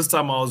 but at this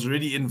time I was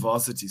already in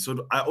varsity,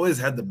 so I always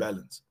had the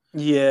balance.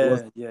 Yeah,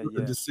 it was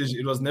a decision.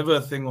 It was never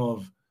a thing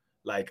of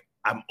like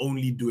I'm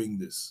only doing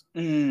this.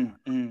 It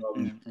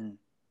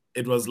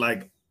was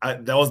like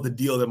that was the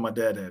deal that my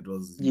dad had.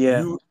 Was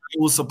I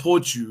will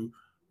support you,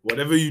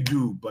 whatever you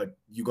do, but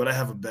you gotta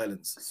have a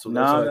balance. So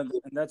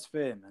that's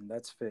fair, man.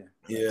 That's fair.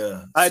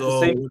 Yeah, I had the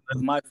same with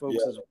my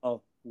folks as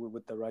well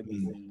with the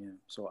rugby thing. Yeah,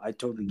 so I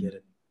totally get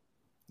it.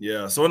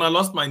 Yeah, so when I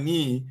lost my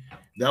knee,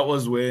 that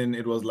was when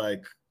it was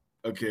like,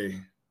 okay,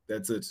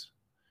 that's it.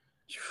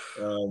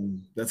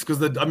 That's because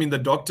the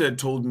doctor had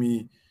told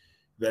me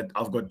that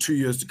I've got 2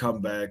 years to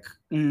come back.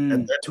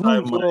 At that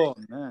time,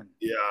 man.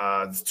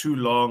 Yeah, it's too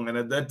long. And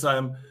at that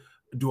time,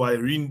 do I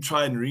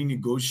try and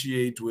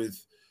renegotiate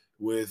with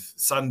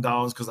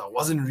Sundowns, because I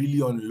wasn't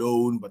really on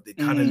loan, but they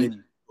kind of let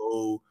me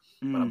go.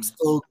 But I'm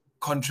still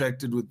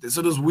contracted with this.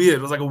 So it was weird.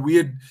 It was like a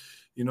weird,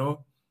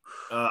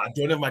 I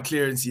don't have my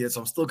clearance yet,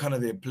 so I'm still kind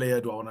of their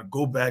player. Do I want to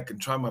go back and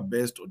try my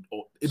best?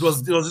 Or it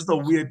was just a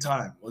weird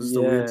time. It was just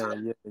a weird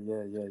time.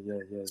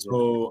 Yeah.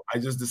 So I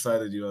just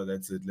decided,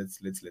 that's it.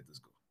 Let's let this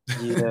go.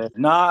 Yeah,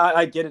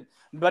 I get it.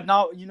 But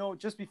now,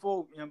 just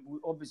before we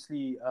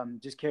obviously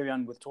just carry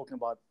on with talking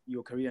about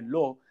your career in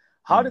law,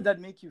 how did that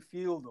make you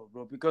feel though,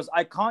 bro? Because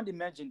I can't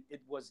imagine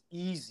it was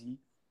easy,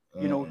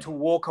 to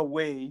walk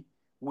away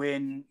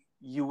when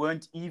you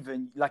weren't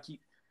even like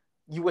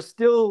you were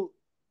still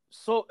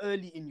so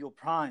early in your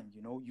prime,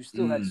 you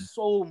still had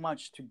so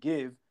much to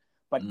give,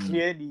 but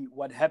clearly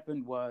what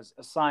happened was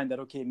a sign that,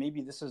 okay,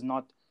 maybe this is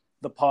not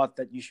the path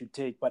that you should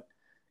take, but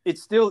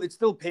it's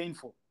still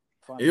painful.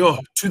 Yo,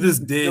 to this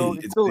day,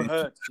 it still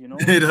hurts,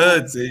 It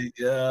hurts.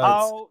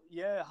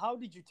 Yeah. How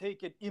did you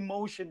take it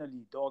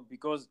emotionally, dog?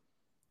 Because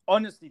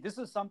honestly, this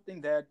is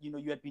something that,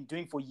 you had been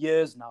doing for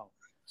years now.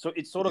 So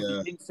it's sort of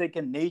became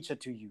second nature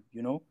to you,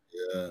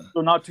 Yeah. So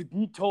now to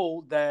be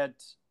told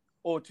that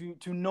or to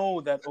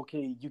know that,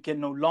 okay, you can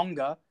no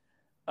longer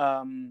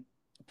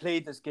play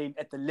this game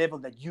at the level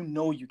that you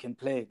know you can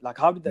play? Like,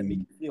 how did that make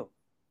you feel?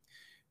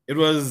 It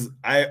was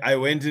I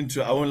went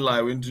into, I won't lie,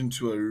 I went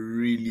into a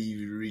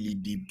really, really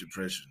deep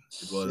depression.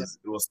 It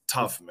was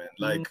tough, man.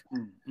 Like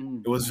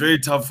it was very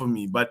tough for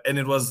me. But and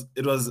it was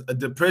a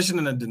depression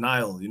and a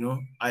denial, you know.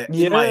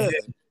 In my head,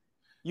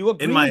 you were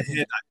in my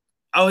head,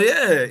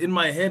 in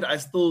my head, I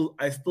still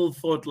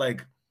thought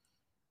like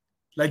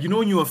you know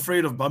when you're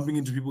afraid of bumping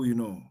into people, you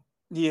know.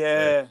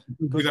 Yeah.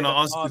 They're gonna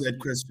ask you that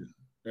question.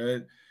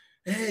 Right?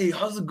 Hey,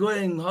 how's it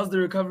going? How's the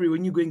recovery?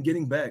 When you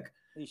getting back?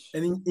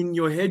 And in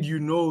your head, you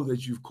know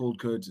that you've called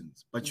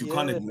curtains, but you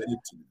can't admit it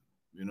to them,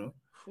 you know?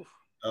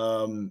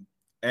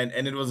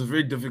 And it was a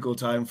very difficult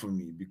time for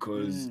me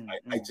because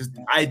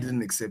I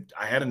didn't accept,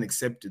 I hadn't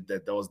accepted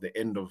that was the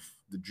end of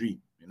the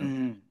dream, you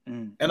know?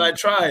 And I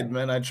tried,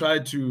 man. I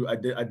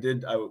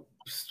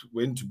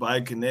went to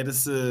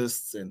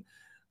biokineticists and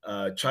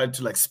tried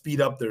to like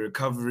speed up the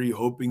recovery,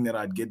 hoping that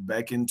I'd get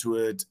back into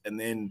it. And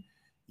then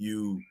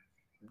you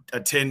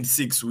attend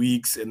 6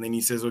 weeks and then he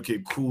says,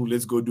 okay, cool,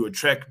 let's go do a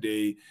track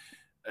day,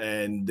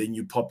 and then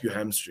you pop your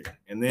hamstring,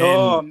 and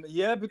then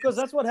because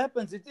that's what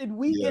happens. It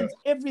weakens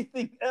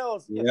everything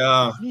else.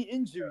 Knee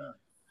injury,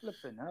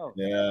 flipping hell.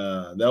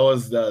 That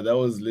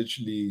was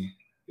literally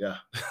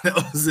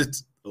that was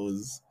it.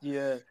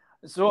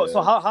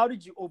 So how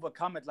did you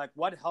overcome it? Like,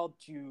 what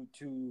helped you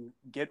to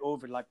get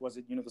over it? Like, was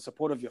it, you know, the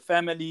support of your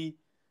family,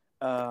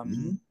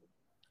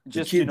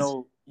 just, you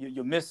know,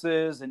 your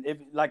missus and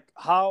like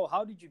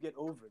how did you get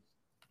over it?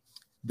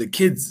 The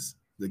kids,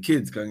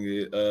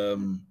 Kange.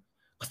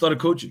 I started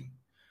coaching.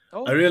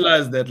 I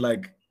realized that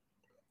like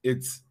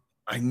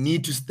I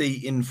need to stay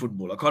in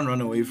football. I can't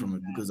run away from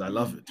it because I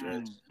love it,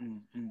 right?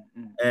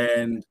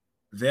 And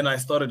then I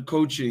started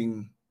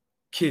coaching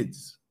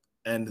kids,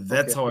 and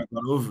that's how I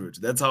got over it.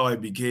 That's how I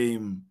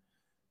became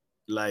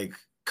like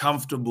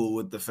comfortable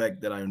with the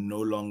fact that I'm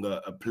no longer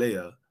a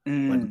player, but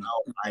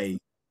now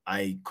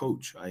I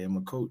coach. I am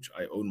a coach.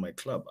 I own my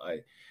club.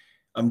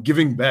 I'm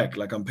giving back,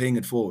 like I'm paying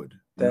it forward.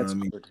 That's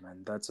good,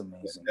 man. That's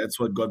amazing. That's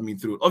what got me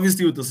through it.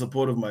 Obviously, with the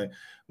support of my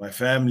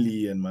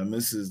family and my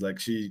missus, like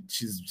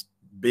she's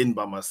been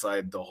by my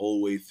side the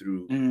whole way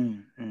through.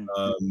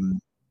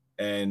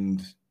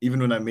 And even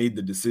when I made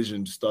the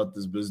decision to start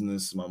this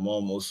business, my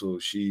mom also,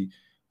 she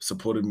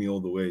supported me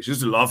all the way. She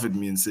used to laugh at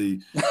me and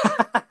say,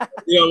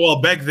 well,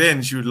 back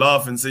then she would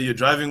laugh and say, you're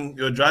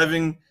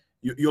driving,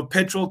 your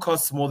petrol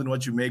costs more than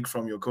what you make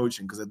from your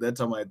coaching. Because at that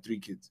time I had 3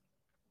 kids.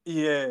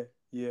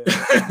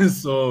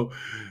 So,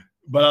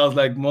 but I was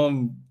like,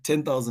 Mom,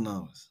 10,000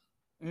 hours.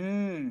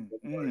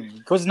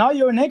 Because now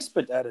you're an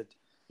expert at it,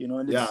 you know,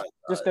 and it's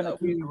just gonna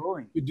keep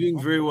growing. We're doing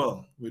very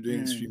well. We're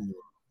doing extremely well.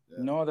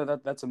 No,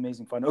 that's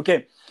amazing fun.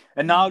 Okay,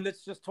 and now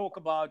let's just talk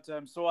about.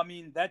 So I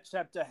mean, that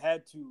chapter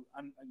had to,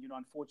 you know,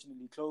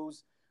 unfortunately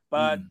close.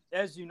 But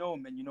as you know,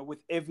 man, you know, with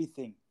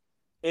everything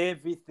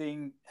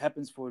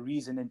happens for a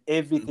reason, and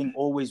everything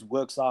always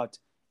works out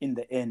in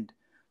the end.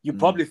 You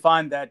probably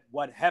find that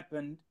what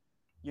happened,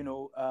 you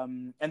know,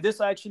 and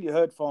this I actually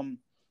heard from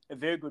a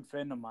very good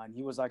friend of mine.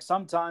 He was like,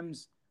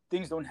 sometimes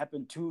things don't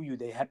happen to you;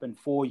 they happen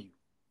for you.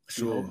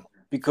 Sure. You know?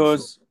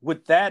 Because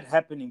with that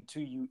happening to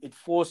you, it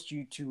forced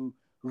you to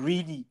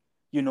really,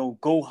 you know,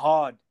 go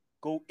hard,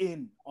 go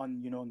in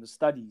on, you know, on the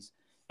studies,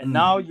 and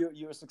now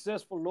you're a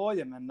successful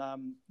lawyer,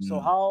 man. So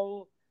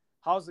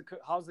how's the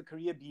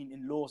career been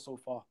in law so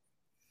far?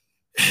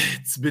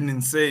 It's been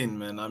insane,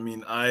 man. I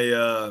mean,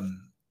 I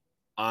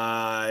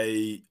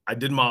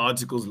did my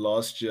articles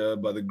last year.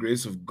 By the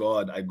grace of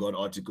God, I got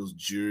articles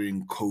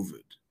during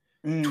COVID.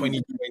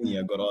 2020,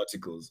 I got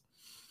articles,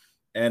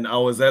 and I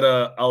was at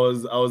a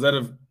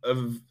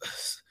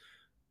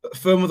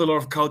firm with a lot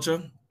of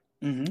culture.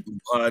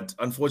 But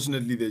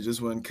unfortunately, they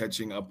just weren't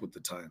catching up with the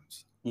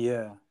times.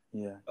 It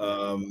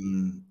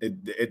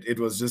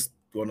was just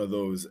one of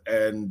those,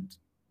 and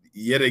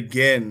yet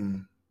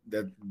again,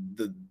 that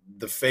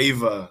the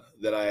favor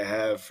that I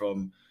have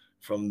from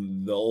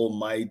the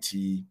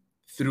Almighty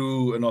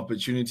through an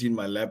opportunity in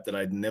my lap that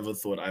I'd never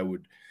thought I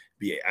would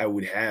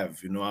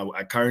have. You know,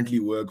 I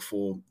currently work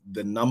for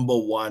the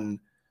 #1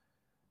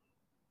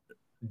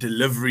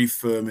 delivery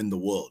firm in the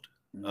world.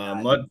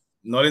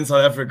 Not in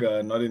South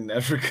Africa, not in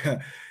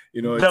Africa.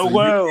 You know, the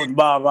world,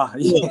 Baba.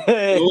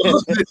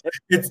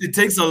 It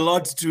takes a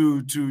lot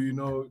to you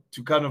know,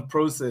 to kind of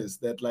process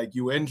that. Like,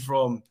 you went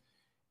from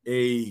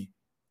a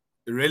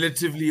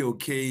relatively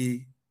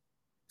okay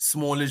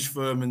smallish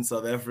firm in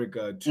South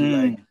Africa to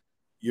like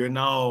you're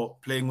now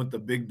playing with the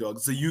big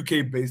dogs. It's a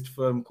UK-based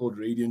firm called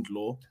Radiant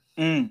Law,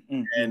 and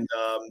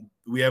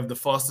we have the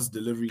fastest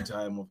delivery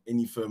time of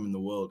any firm in the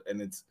world,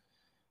 and it's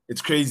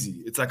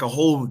crazy. It's like a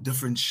whole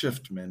different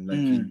shift, man.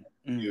 Like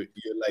you're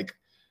like,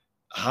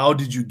 how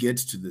did you get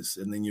to this?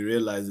 And then you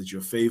realize that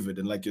you're favored,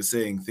 and like you're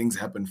saying, things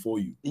happen for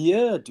you.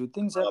 Yeah, dude,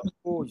 things happen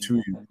for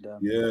you.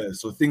 And,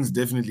 so things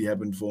definitely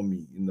happened for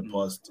me in the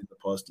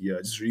past year.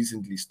 I just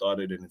recently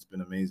started, and it's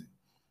been amazing.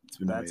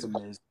 That's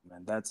amazing,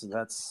 man.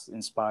 That's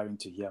inspiring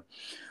to hear.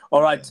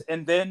 All right,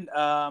 and then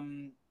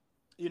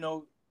you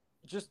know,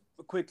 just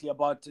quickly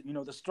about, you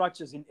know, the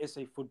structures in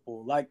SA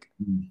football. Like,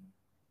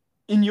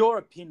 in your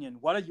opinion,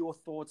 what are your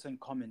thoughts and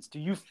comments? Do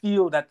you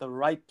feel that the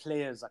right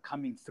players are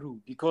coming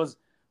through? Because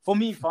for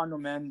me, Fano,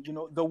 man, you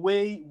know, the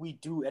way we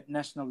do at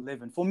national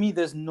level, for me,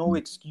 there's no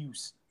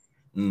excuse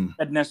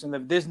at national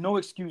level. There's no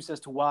excuse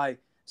as to why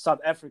South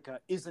Africa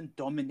isn't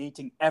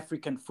dominating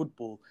African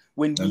football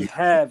when we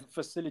have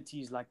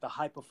facilities like the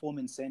High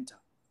Performance Center.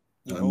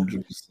 You know,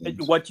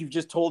 100%. what you've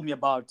just told me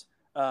about,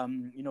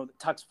 you know, the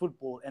Tuks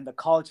football and the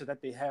culture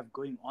that they have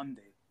going on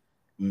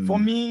there. For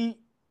me,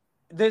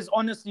 there's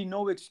honestly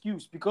no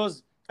excuse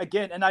because,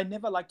 again, and I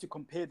never like to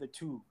compare the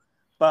two,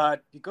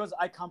 but because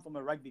I come from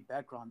a rugby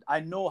background, I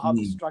know how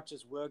the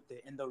structures work there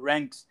and the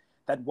ranks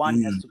that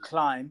one has to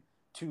climb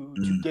to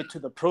get to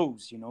the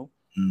pros, you know.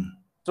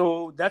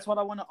 So that's what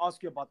I want to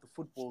ask you about the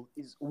football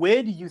is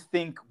where do you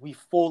think we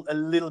fall a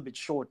little bit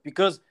short?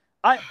 Because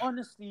I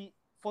honestly,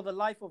 for the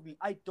life of me,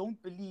 I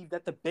don't believe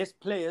that the best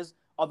players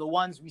are the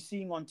ones we're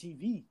seeing on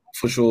TV.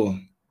 For sure.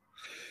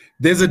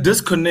 There's a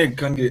disconnect,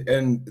 Kange,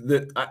 and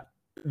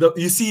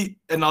you see,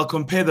 and I'll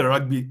compare the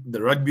rugby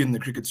and the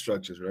cricket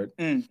structures, right?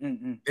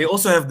 They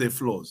also have their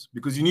flaws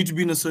because you need to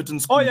be in a certain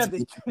school. Oh, yeah,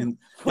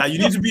 you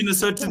need to be in a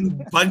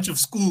certain bunch of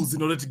schools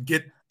in order to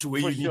get to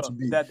where you need to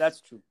be.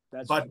 That's true.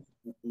 But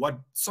what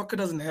soccer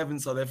doesn't have in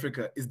South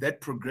Africa is that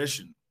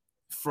progression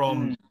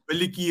from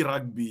Biliki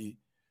rugby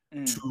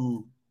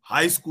to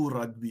high school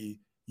rugby.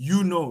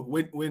 You know,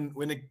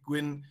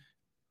 when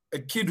a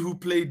kid who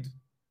played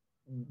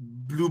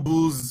Blue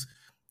Bulls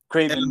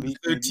under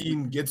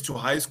 13 gets to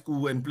high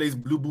school and plays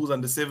Blue Bulls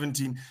under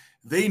 17,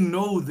 they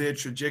know their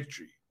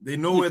trajectory. They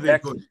know where they're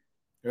going,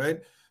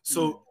 right?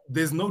 So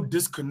there's no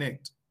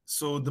disconnect.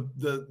 So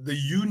the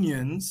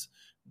unions,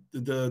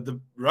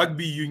 the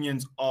rugby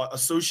unions are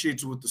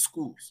associated with the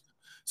schools.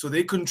 So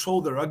they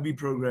control the rugby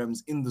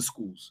programs in the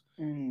schools.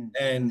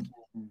 And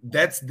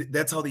that's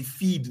how they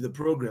feed the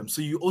program.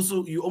 So you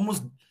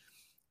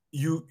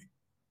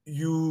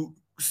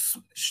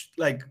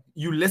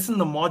lessen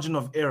the margin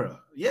of error.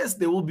 Yes,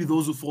 there will be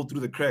those who fall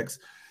through the cracks,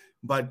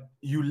 but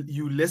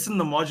you lessen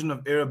the margin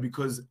of error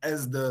because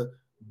as the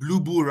Blue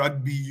Bull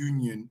Rugby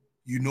Union,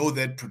 you know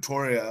that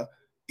Pretoria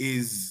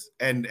is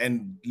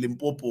and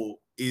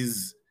Limpopo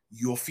is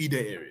your feeder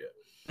area.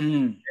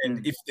 And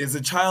if there's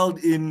a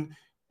child in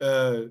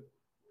KwaDlangala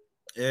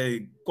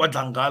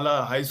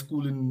High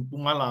School in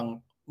Mpumalanga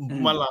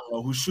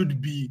who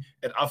should be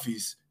at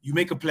Afis, you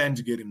make a plan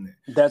to get him there.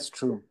 That's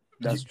true.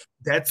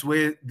 That's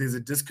where there's a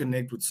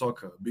disconnect with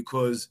soccer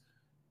because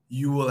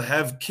you will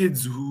have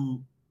kids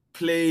who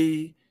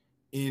play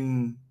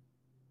in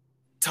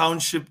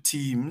township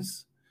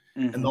teams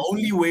and the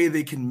only way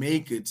they can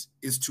make it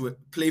is to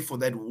play for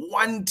that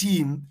one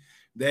team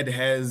that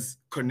has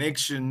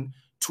connection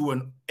to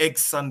an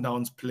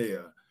ex-Sundowns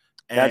player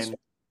and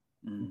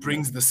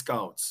brings the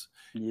scouts.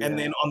 And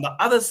then on the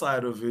other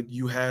side of it,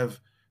 you have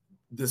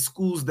the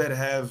schools that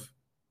have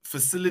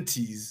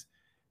facilities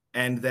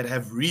and that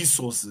have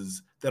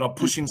resources that are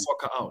pushing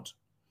soccer out.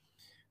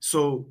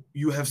 So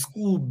you have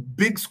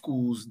big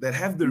schools that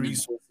have the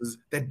resources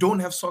that don't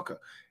have soccer.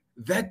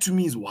 That to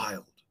me is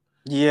wild.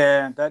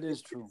 Yeah, that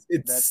is true.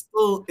 It's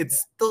still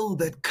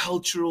that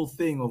cultural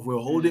thing of we're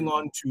holding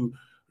on to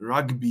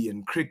rugby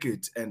and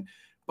cricket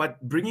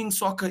but bringing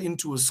soccer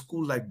into a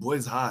school like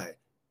Boys High.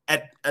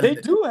 They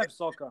do have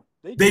soccer.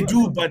 They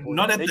do, but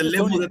not at the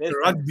level that the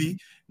rugby.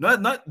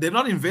 They're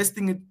not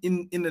investing it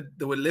in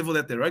the level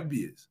that the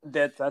rugby is.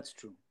 That's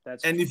true.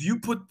 If you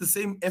put the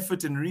same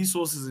effort and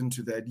resources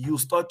into that, you'll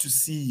start to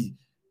see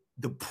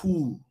the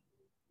pool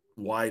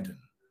widen.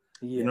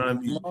 Yeah, you know what I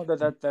mean? No,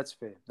 that's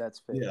fair. That's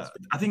fair. Yeah,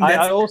 I think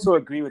I also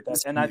agree with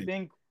that, and I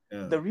think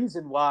the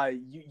reason why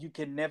you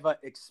can never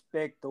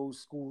expect those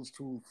schools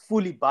to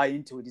fully buy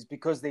into it is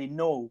because they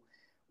know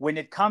when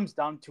it comes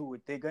down to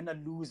it, they're gonna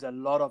lose a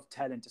lot of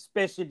talent,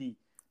 especially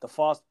the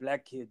fast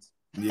black kids.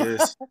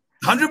 Yes,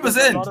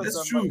 100%.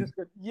 That's true.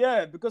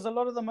 Because a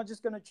lot of them are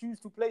just gonna choose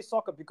to play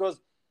soccer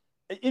because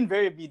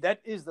invariably that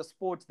is the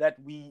sport that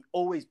we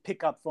always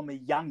pick up from a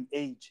young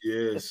age.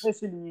 Yes,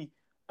 especially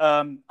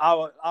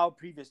our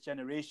previous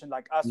generation,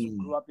 like us who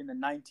grew up in the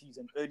 90s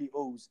and early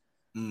O's.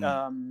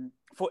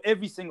 For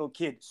every single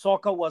kid,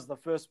 soccer was the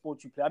first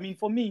sport you play. I mean,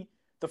 for me,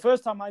 the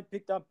first time I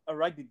picked up a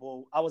rugby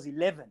ball, I was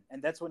 11,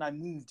 and that's when I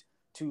moved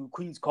to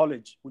Queen's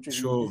College, which was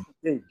in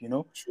State, you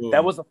know.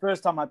 That was the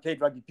first time I played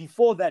rugby.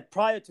 Before that,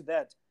 prior to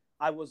that,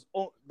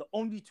 the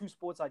only two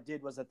sports I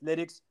did was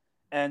athletics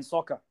and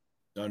soccer.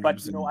 100%.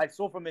 But you know, I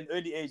saw from an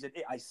early age that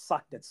I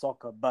sucked at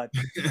soccer, but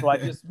so I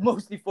just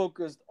mostly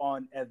focused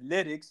on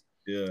athletics.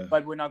 Yeah.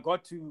 But when I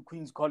got to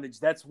Queen's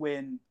College, that's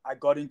when I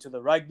got into the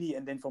rugby,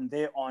 and then from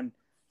there on,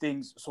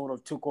 things sort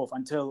of took off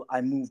until I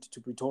moved to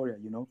Pretoria.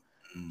 You know,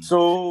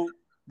 so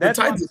that's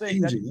what I'm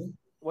saying.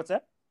 What's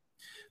that?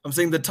 I'm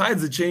saying the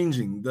tides are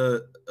changing.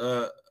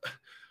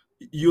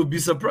 You'll be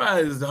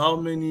surprised how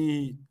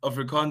many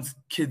Afrikaans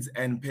kids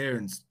and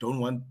parents don't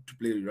want to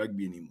play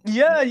rugby anymore.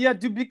 Yeah,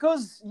 dude,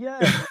 because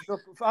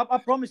I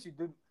promise you,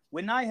 dude,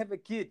 when I have a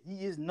kid,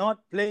 he is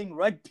not playing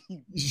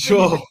rugby.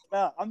 Sure.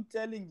 I'm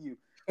telling you.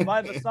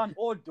 the son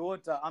or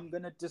daughter, I'm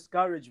gonna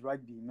discourage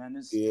rugby, man.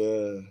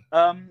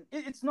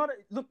 It's not.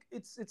 Look,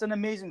 it's an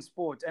amazing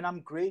sport, and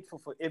I'm grateful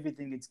for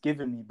everything it's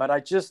given me. But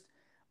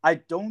I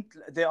don't.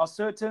 There are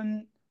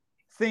certain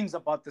things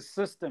about the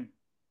system,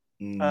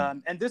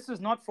 and this is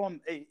not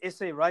from a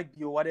SA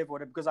rugby or whatever.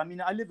 Because I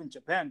mean, I live in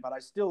Japan, but I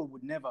still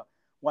would never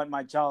want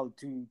my child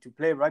to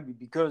play rugby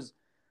because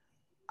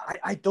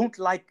I don't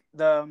like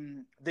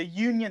the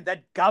union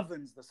that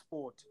governs the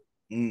sport.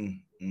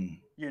 You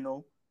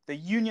know, the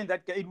union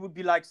that it would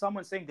be like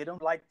someone saying they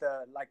don't like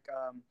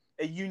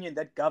a union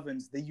that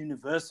governs the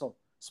universal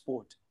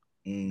sport.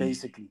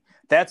 Basically,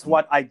 that's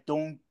what I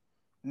don't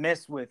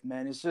mess with,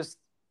 man. It's just,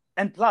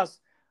 and plus,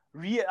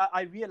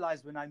 I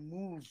realized when I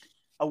moved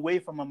away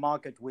from a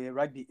market where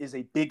rugby is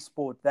a big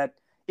sport that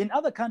in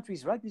other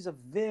countries rugby is a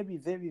very,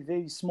 very,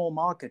 very small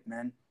market,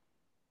 man.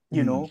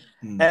 You know,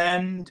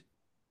 and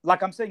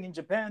like I'm saying, in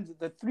Japan,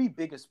 the three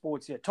biggest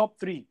sports here, top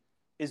three,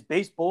 is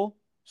baseball,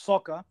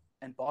 soccer,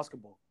 and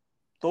basketball.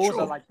 Those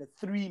are like the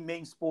three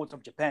main sports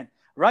of Japan.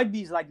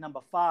 Rugby is like number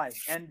 5.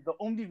 And the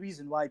only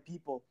reason why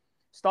people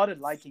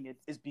started liking it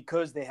is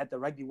because they had the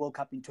Rugby World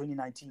Cup in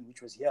 2019,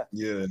 which was here.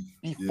 Yeah.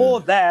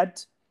 Before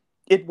that,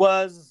 it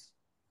was,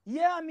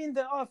 I mean,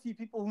 there are a few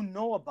people who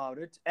know about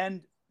it.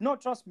 And no,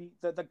 trust me,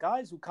 the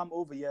guys who come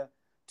over here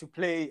to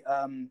play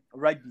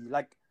rugby,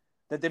 like,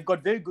 that they've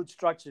got very good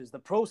structures. The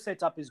pro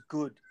setup is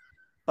good,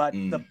 but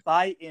the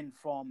buy-in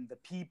from the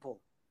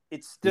people,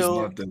 it's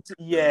still,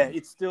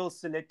 it's still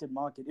selected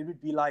market. It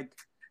would be like,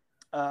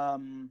 how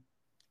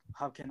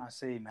can I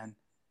say, man?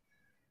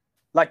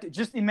 Like,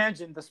 just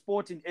imagine the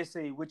sport in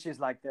SA, which is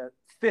like the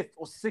 5th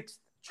or 6th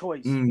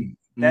choice.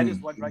 That is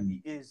what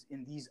rugby is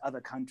in these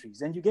other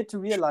countries. And you get to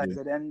realize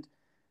it. And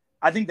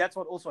I think that's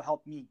what also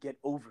helped me get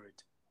over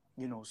it,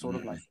 you know, sort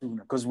of like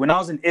sooner. Because when I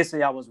was in SA,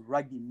 I was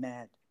rugby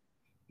mad.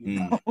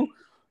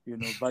 You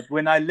know, but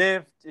when I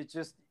left,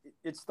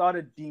 it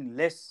started being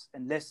less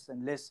and less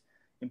and less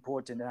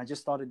important, and I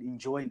just started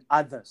enjoying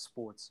other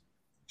sports.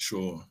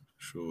 Sure.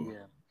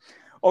 Yeah.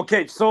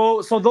 Okay,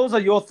 so those are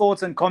your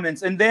thoughts and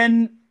comments, and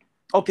then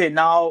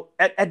now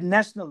at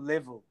national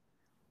level,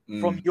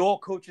 from your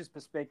coach's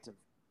perspective,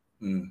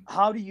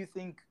 how do you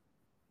think,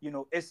 you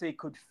know, SA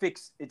could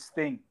fix its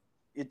thing,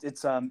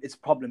 its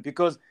problem?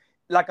 Because,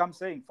 like I'm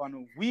saying,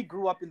 Fano, we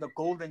grew up in the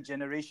golden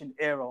generation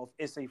era of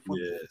SA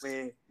football,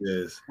 where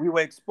we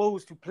were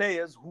exposed to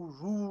players who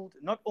ruled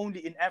not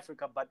only in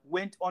Africa, but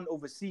went on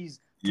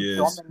overseas to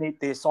dominate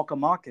their soccer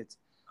markets.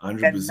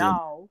 100%. And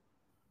now,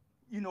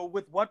 you know,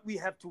 with what we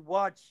have to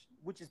watch,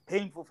 which is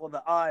painful for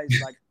the eyes,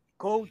 like,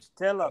 coach,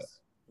 tell us,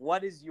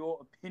 what is your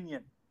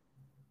opinion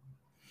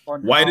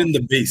on widen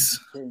the base?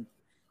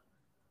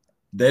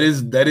 That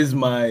is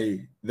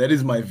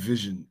my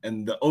vision,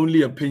 and the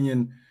only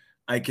opinion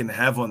I can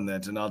have on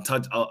that, and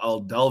I'll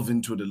delve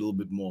into it a little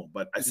bit more,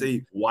 but I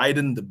say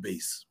widen the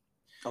base.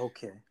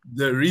 Okay.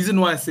 The reason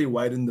why I say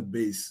widen the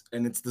base,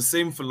 and it's the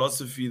same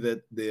philosophy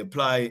that they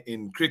apply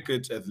in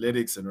cricket,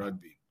 athletics, and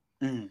rugby.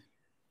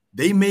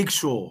 They make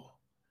sure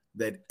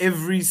that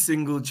every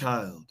single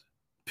child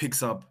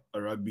picks up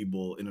a rugby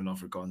ball in an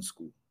Afrikaans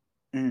school,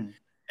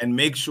 and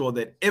make sure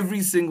that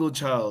every single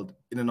child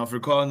in an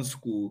Afrikaans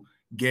school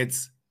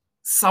gets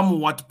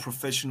somewhat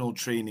professional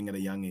training at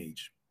a young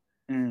age.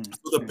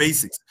 So the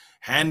basics,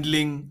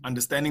 handling,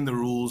 understanding the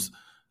rules,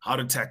 how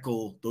to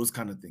tackle, those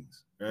kind of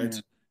things, right?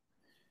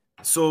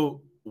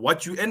 So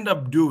what you end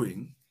up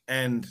doing,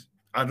 and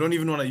I don't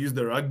even want to use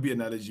the rugby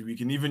analogy, we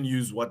can even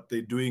use what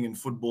they're doing in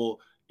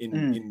football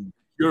in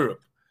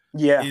Europe,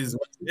 is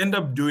what you end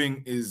up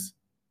doing is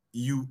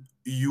you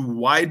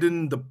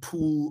widen the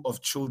pool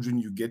of children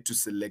you get to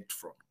select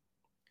from.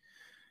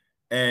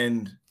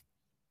 And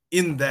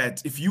in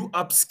that, if you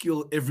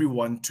upskill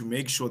everyone to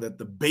make sure that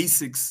the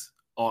basics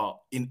are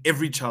in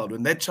every child,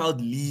 when that child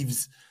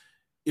leaves,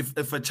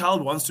 if a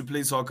child wants to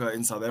play soccer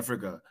in South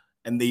Africa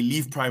and they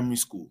leave primary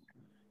school,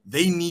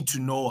 they need to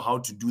know how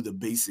to do the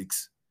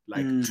basics,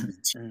 like to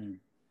the team.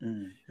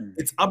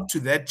 It's up to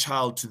that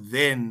child to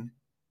then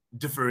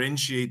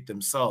differentiate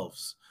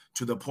themselves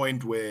to the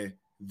point where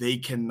they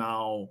can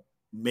now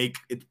make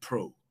it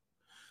pro.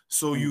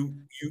 So you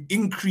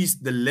increase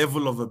the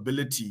level of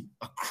ability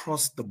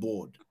across the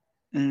board.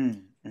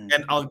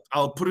 And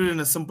I'll put it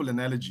in a simple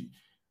analogy.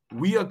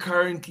 We are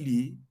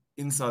currently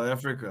in South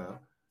Africa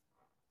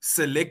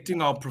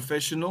selecting our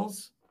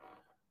professionals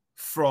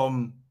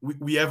from,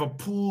 we have a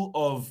pool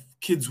of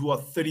kids who are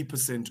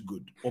 30%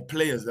 good, or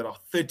players that are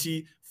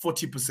 30,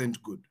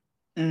 40% good.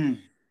 And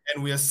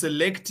we are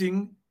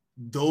selecting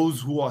those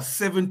who are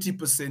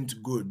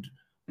 70% good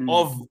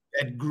of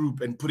that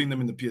group and putting them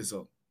in the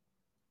PSL.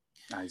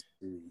 I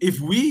see. If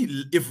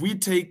we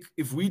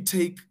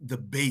take the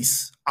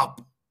base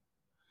up,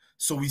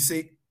 so we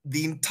say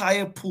the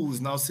entire pool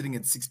is now sitting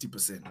at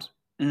 60%.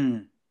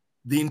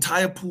 The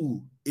entire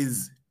pool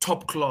is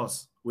top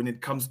class when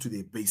it comes to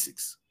their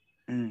basics.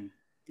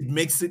 It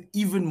makes it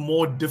even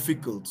more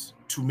difficult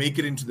to make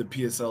it into the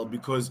PSL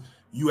because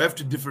you have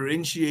to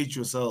differentiate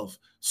yourself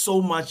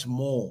so much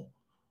more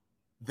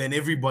than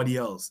everybody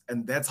else.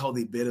 And that's how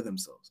they better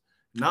themselves.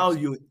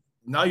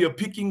 Now you're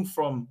picking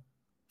from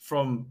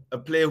a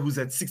player who's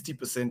at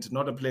 60%,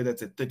 not a player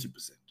that's at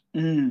 30%.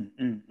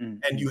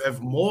 And you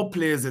have more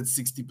players at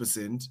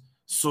 60%.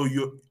 So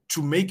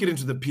to make it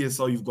into the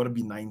PSL, you've got to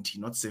be 90,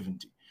 not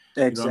 70.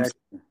 Exactly.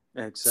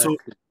 Exactly.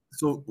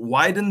 So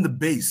widen the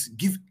base.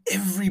 Give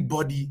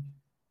everybody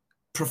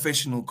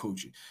professional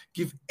coaching.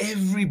 Give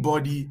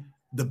everybody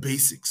the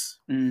basics.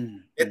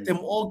 Let them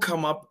all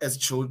come up as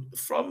children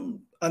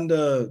from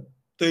under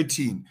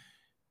 13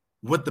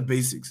 with the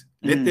basics.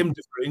 Let them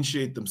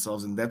differentiate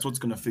themselves, and that's what's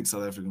going to fix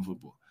South African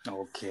football.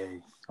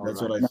 Okay.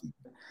 That's what I think.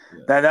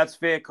 Yeah. That's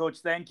fair, Coach.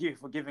 Thank you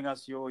for giving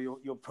us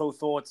your pro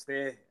thoughts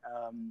there.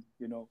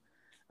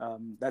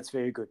 That's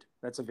very good.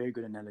 That's a very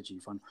good analogy,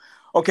 Fun.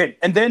 Okay,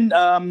 and then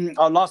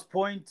our last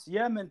point.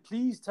 Yeah, man,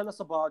 please tell us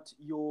about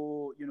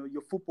your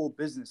football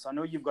business. I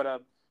know you've got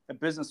a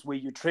business where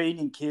you're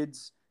training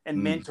kids and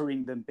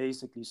mentoring them,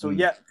 basically. So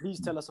yeah, please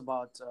tell us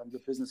about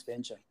your business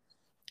venture.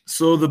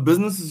 So the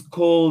business is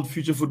called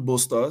Future Football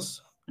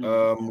Stars.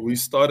 I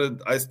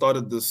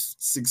started this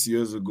 6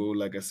 years ago,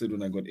 like I said,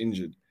 when I got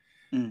injured.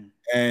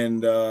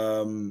 And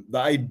the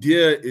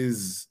idea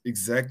is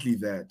exactly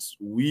that.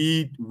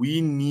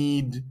 We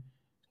need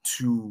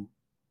to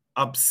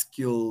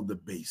upskill the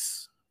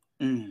base.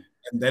 And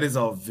that is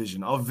our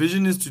vision. Our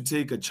vision is to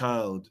take a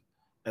child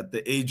at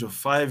the age of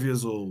 5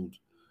 years old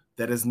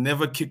that has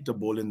never kicked a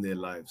ball in their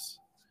lives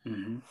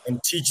and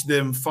teach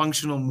them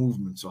functional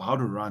movements, so how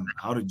to run,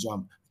 how to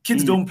jump.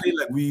 Kids don't play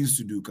like we used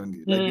to do,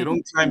 Kangi. Like they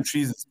don't climb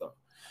trees and stuff.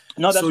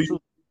 No, that's true.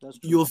 That's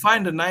true. You'll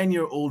find a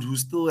 9-year-old who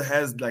still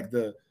has like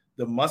the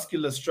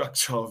muscular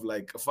structure of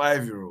like a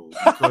 5-year-old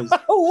because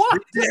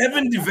they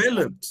haven't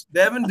developed.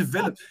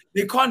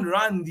 They can't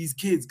run, these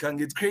kids,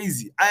 Kangi. It's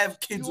crazy. I have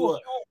kids who are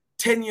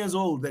 10 years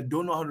old that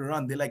don't know how to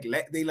run.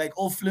 They like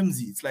all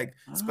flimsy. It's like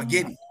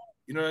spaghetti.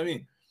 You know what I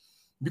mean?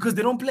 Because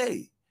they don't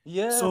play.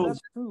 Yeah, so,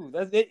 that's true.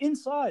 They're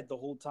inside the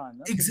whole time.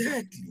 That's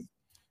exactly.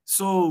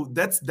 So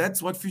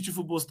that's what Future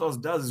Football Stars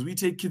does. Is we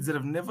take kids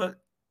that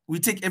we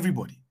take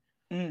everybody.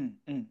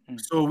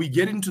 So we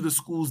get into the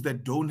schools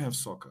that don't have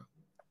soccer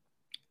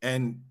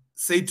and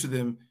say to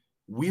them,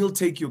 we'll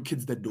take your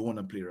kids that don't want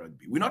to play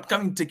rugby. We're not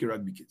coming to take your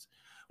rugby kids.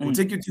 We'll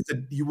take your kids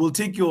that you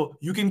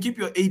can keep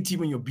your A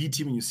team and your B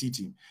team and your C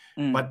team.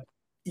 But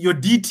your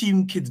D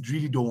team kids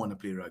really don't want to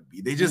play rugby.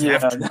 They just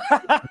have to.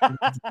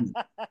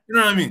 You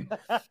know what I mean?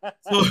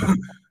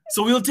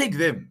 So we'll take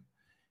them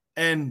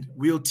and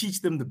we'll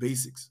teach them the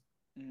basics.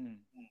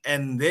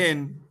 And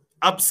then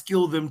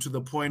upskill them to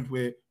the point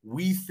where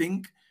we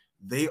think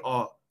they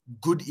are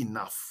good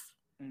enough.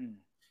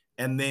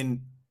 And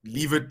then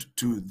leave it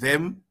to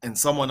them and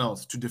someone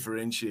else to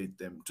differentiate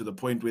them to the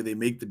point where they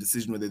make the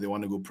decision whether they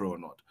want to go pro or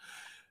not.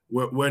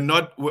 We're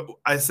not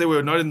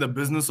in the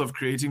business of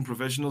creating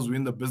professionals. We're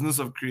in the business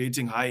of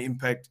creating high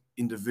impact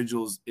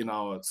individuals in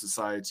our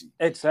society.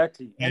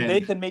 Exactly. And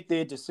they can make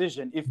their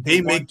decision if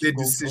they make their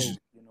decision.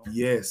 Pro,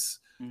 Yes.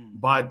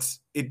 But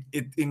it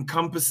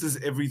encompasses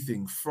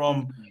everything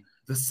from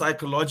the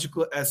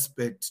psychological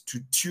aspect to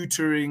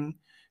tutoring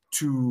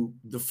to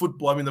the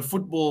football. I mean, the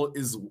football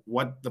is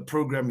what the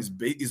program is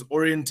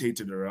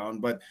orientated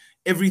around, but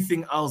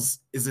everything else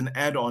is an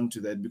add-on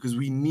to that because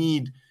we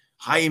need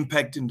high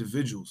impact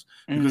individuals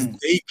because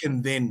they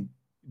can then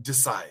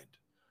decide,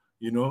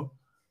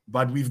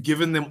 but we've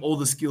given them all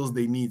the skills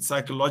they need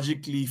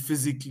psychologically,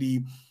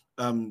 physically,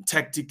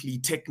 tactically,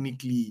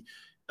 technically,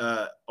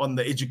 on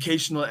the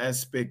educational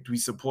aspect. We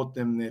support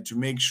them there to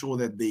make sure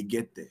that they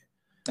get there.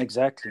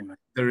 Exactly, man.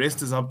 The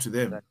rest is up to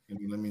them.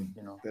 Exactly. I mean,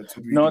 that's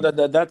what we do.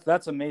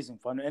 That's amazing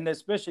fun, and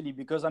especially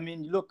because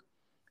look,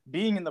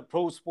 being in the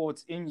pro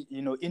sports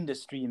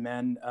industry,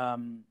 man.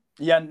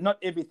 Not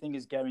everything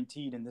is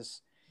guaranteed in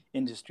this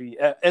industry.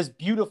 As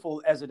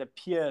beautiful as it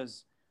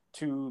appears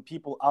to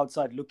people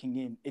outside looking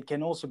in, it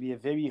can also be a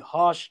very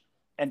harsh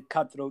and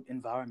cutthroat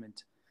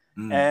environment.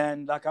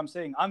 And like I'm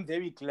saying, I'm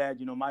very glad,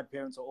 my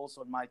parents are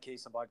also in my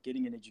case about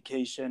getting an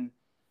education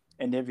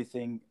and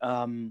everything.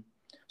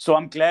 So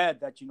I'm glad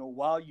that,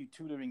 while you're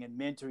tutoring and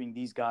mentoring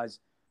these guys,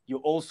 you're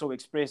also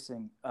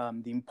expressing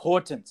the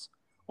importance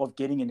of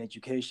getting an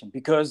education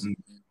because,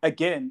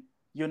 again,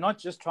 you're not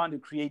just trying to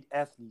create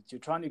athletes. You're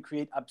trying to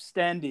create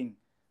upstanding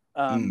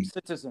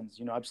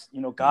citizens,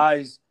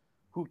 guys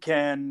who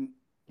can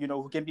be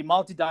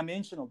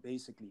multidimensional,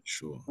 basically.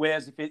 Sure.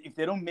 Whereas if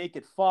they don't make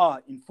it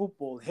far in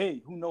football,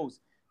 hey, who knows?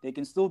 They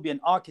can still be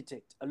an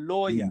architect, a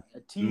lawyer, a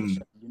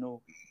teacher,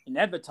 in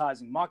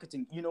advertising,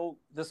 marketing.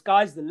 The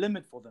sky's the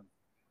limit for them.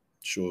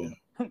 Sure.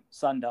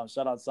 Sundown,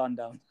 shout out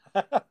Sundown.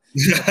 But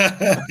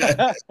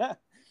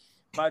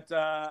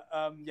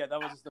that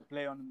was just a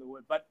play on the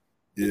word. But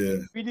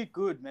it's really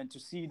good, man, to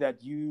see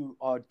that you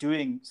are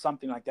doing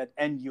something like that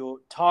and you're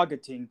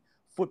targeting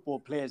football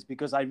players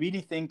because I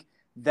really think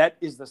that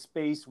is the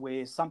space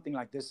where something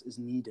like this is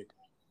needed.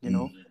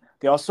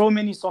 There are so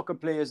many soccer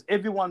players.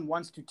 Everyone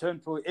wants to turn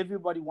pro.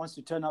 Everybody wants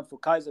to turn out for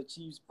Kaizer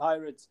Chiefs,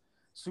 Pirates,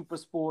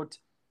 Supersport.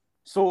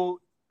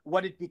 So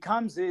what it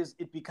becomes is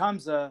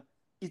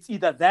it's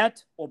either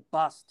that or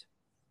bust.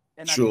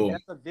 And I think Sure.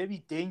 that's a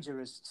very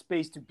dangerous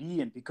space to be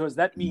in, because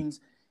that means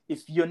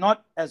if you're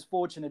not as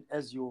fortunate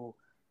as your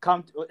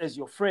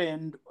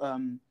friend,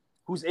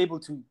 who's able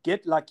to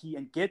get lucky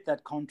and get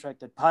that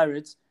contract at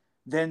Pirates,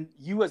 then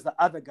you as the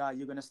other guy,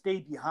 you're going to stay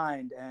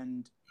behind,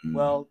 and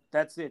well,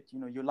 that's it. You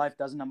know, your life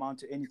doesn't amount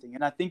to anything.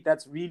 And I think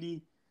that's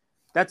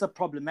a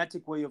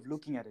problematic way of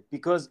looking at it,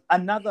 because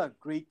another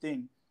great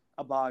thing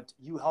about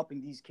you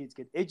helping these kids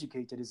get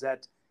educated is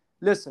that,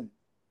 listen,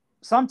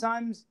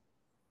 sometimes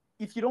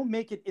if you don't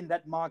make it in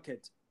that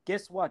market,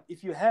 guess what?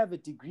 If you have a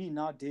degree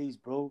nowadays,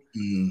 bro,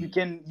 you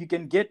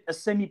can get a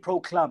semi-pro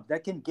club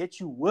that can get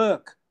you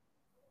work,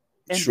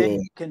 and then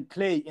you can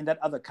play in that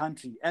other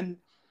country. And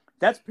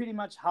that's pretty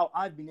much how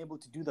I've been able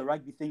to do the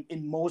rugby thing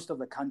in most of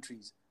the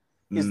countries,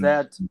 is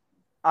that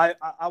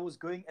I was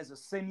going as a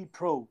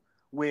semi-pro,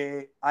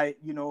 where I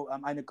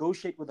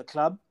negotiate with a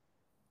club,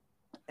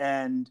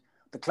 and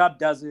the club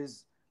does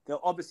is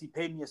they'll obviously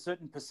pay me a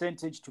certain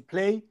percentage to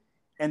play,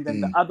 and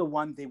then the other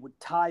one, they would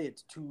tie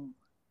it to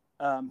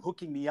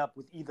hooking me up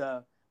with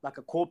either like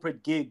a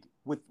corporate gig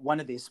with one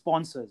of their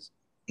sponsors.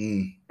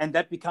 And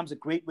that becomes a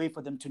great way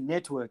for them to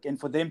network and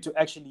for them to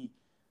actually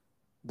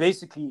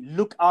basically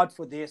look out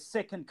for their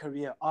second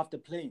career after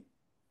playing.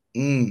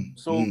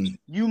 So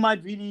you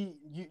might really,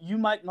 you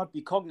might not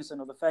be cognizant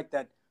of the fact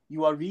that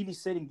you are really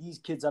setting these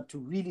kids up to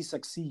really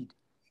succeed,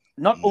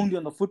 not only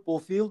on the football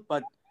field,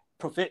 but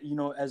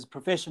as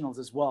professionals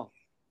as well,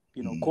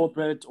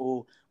 corporate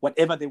or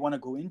whatever they want to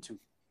go into.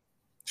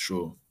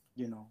 Sure.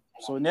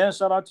 So Nair,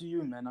 shout out to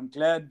you, man. I'm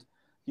glad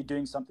you're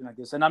doing something like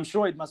this, and I'm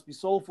sure it must be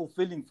so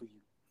fulfilling for you.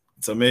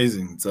 It's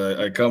amazing.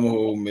 I come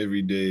home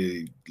every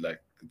day, like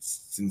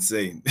it's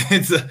insane.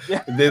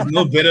 There's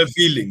no better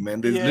feeling, man.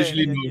 There's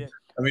literally no.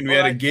 I mean, we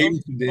had a game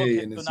today,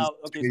 and it's so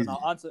now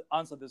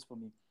answer this for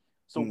me.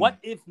 So what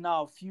if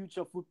now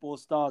Future Football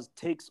Stars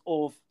takes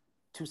off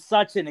to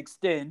such an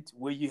extent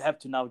where you have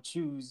to now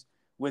choose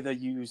whether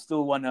you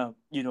still want to,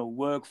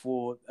 work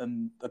for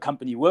the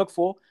company you work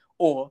for,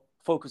 or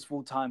focus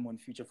full time on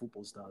Future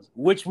Football Stars?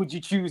 Which would you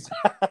choose?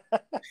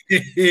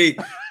 I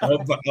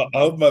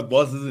hope my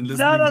boss isn't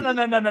listening.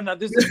 No.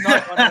 This is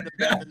not under the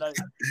band.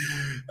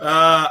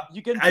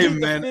 You can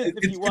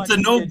it's a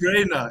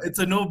no-brainer. It's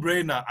a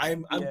no-brainer.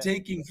 I'm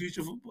taking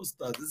Future Football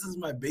Stars. This is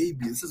my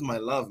baby. This is my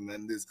love,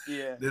 man.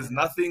 There's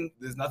nothing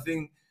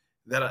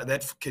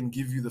that can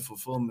give you the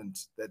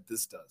fulfillment that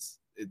this does.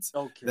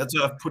 That's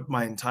why I've put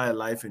my entire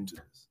life into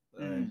this,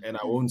 and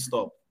I won't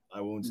stop.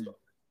 Stop.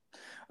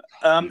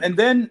 And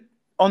then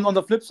on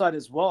the flip side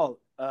as well,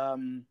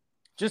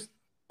 just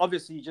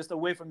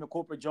away from your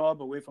corporate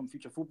job, away from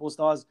Future Football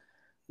Stars,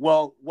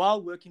 well,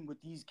 while working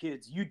with these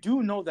kids, you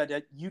do know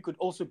that you could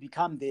also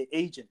become their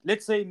agent.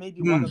 Let's say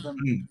maybe one of them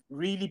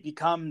really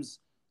becomes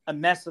a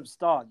massive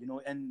star,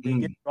 and they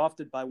get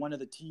drafted by one of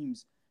the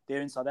teams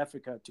there in South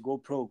Africa to go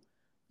pro.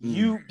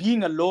 You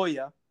being a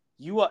lawyer,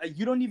 you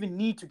don't even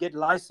need to get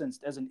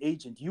licensed as an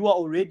agent. You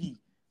already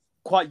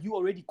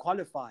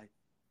qualify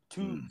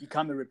to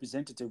become a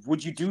representative.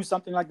 Would you do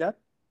something like that?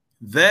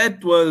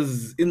 That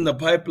was in the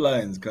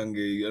pipelines,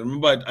 Kange. I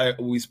remember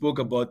we spoke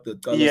about the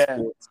Qala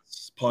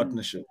Sports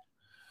partnership.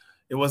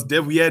 It was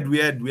we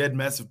had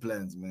massive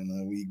plans,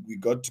 man. We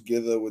got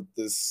together with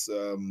this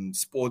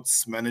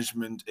sports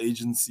management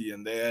agency,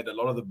 and they had a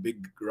lot of the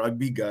big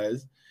rugby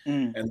guys,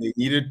 and they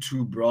needed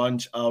to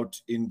branch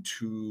out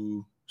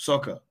into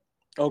soccer.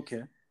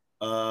 Okay.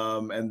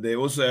 And they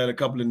also had a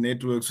couple of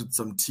networks with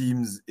some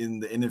teams in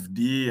the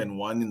NFD and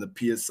one in the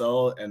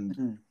PSL,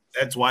 and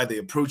that's why they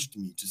approached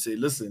me to say,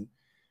 listen,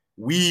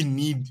 we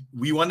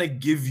want to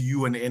give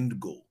you an end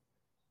goal,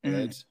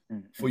 right?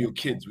 For your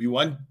kids. We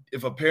want,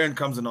 if a parent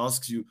comes and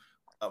asks you,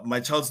 my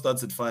child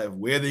starts at 5,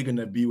 where are they going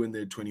to be when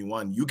they're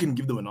 21? You can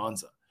give them an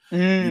answer. You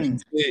can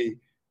say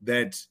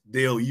that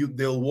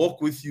they'll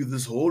walk with you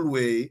this whole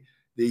way.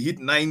 They hit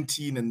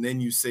 19, and then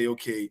you say,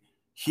 okay,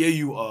 here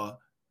you are.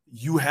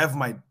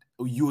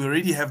 You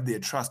already have their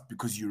trust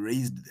because you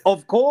raised them.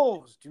 Of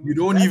course, dude. You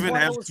don't even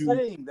have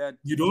to.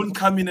 You don't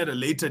come in at a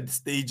later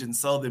stage and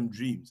sell them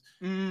dreams.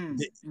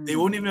 They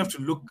won't even have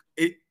to look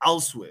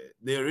elsewhere.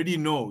 They already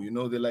know.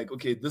 They're like,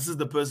 okay, this is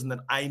the person that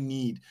I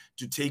need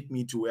to take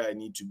me to where I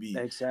need to be.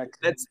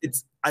 Exactly.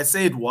 I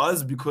say it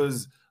was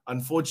because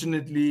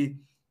unfortunately,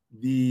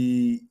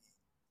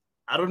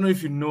 I don't know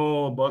if you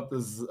know about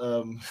this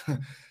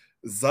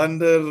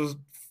Zander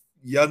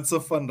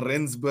Janse van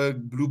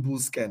Rensburg Blue Bull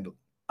scandal.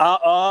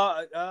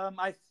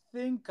 I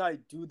think I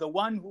do. The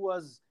one who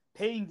was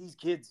paying these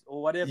kids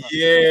or whatever.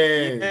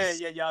 Yes.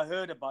 Yeah. I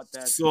heard about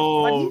that.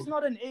 So, but he's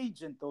not an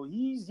agent though.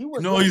 He's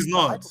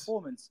not. High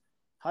performance.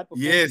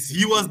 Yes,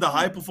 he was the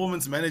high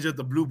performance manager at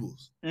the Blue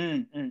Bulls.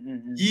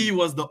 He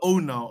was the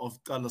owner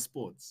of Qala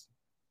Sports.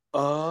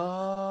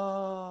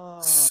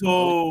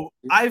 So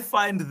I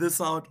find this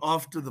out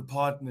after the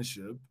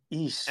partnership,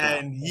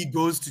 and he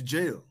goes to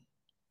jail.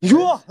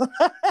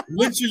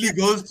 Literally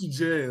goes to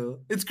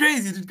jail. It's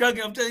crazy.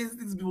 I'm telling you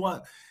things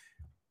before.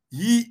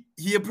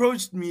 He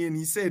approached me and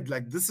he said,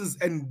 like, this is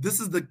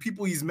the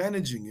people he's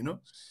managing,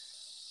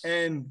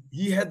 And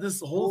he had this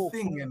whole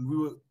thing, and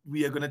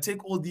we are gonna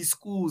take all these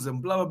schools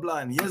and blah blah blah,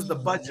 and here's the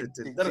budget.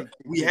 And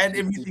we had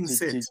everything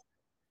set.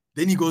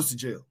 Then he goes to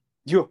jail.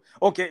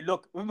 Okay,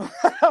 look.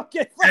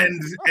 Okay.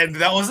 And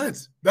that was it.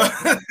 But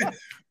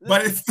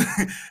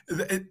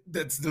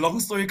that's the long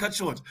story cut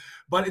short.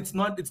 But it's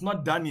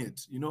not done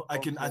yet. You know, I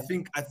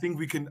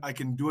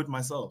can do it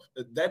myself.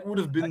 That would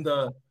have been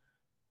the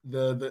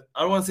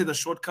I don't want to say the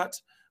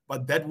shortcut,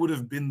 but that would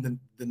have been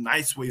the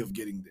nice way of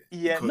getting there.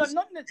 Yeah,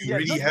 you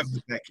really have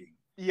the backing.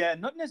 Yeah,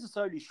 not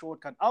necessarily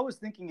shortcut. I was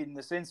thinking in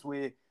the sense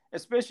where,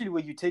 especially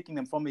where you're taking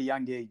them from a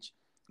young age,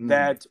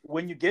 that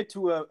when you get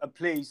to a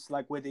place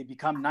like where they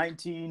become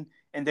 19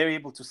 and they're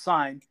able to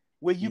sign,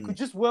 where you could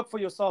just work for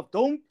yourself.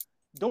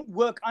 Don't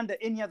work under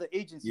any other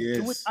agency. Yes.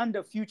 Do it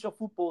under Future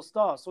Football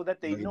Stars, so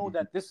that they know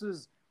that this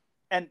is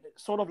and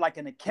sort of like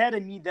an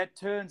academy that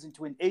turns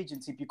into an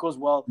agency, because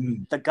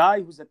the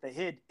guy who's at the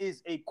head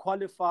is a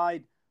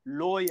qualified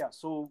lawyer.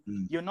 So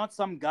you're not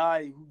some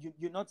guy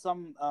you're not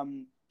some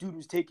dude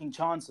who's taking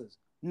chances.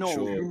 No,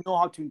 Sure. You know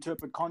how to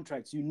interpret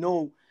contracts. You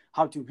know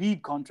how to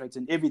read contracts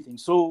and everything.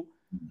 So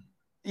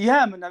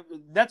yeah, man,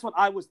 that's what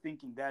I was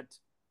thinking, that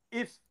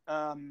if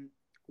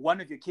one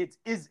of your kids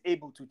is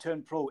able to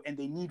turn pro and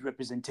they need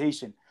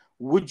representation,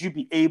 would you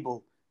be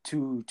able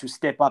to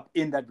step up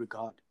in that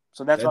regard?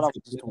 So that's what I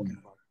was just talking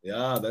about.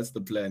 Yeah, that's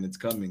the plan. It's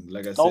coming.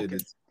 Like I said,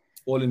 it's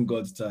all in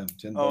God's time.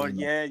 Oh,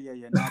 yeah.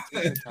 No,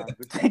 take your time.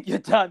 Take your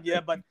time, yeah.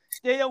 But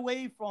stay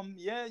away from,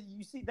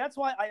 you see, that's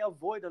why I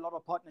avoid a lot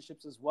of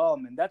partnerships as well,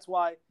 man. That's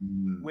why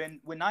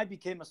when I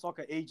became a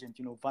soccer agent,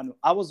 you know,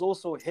 I was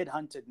also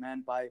headhunted,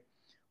 man, by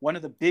one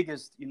of the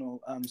biggest, you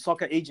know,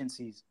 soccer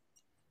agencies.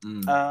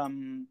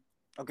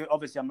 Okay,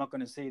 obviously I'm not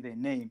going to say their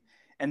name.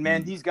 And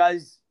man, these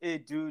guys,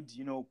 dude,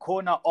 you know,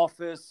 corner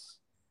office,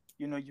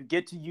 you know, you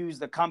get to use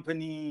the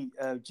company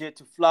jet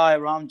to fly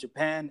around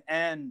Japan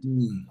and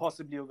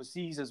possibly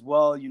overseas as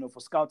well, you know, for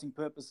scouting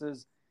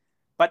purposes.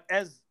 But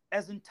as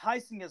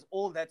enticing as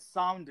all that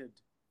sounded,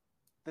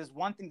 there's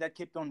one thing that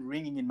kept on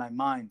ringing in my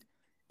mind,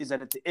 is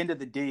that at the end of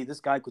the day, this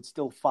guy could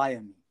still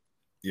fire me.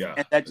 Yeah.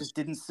 And that just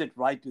didn't sit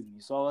right with me.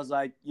 So I was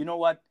like, you know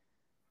what?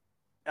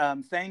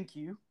 Thank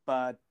you,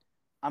 but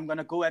I'm going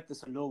to go at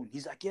this alone.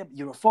 He's like, yeah,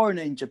 you're a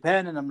foreigner in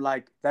Japan. And I'm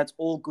like, that's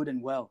all good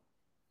and well.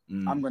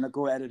 I'm going to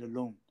go at it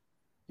alone.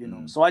 You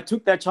know, so I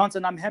took that chance,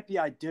 and I'm happy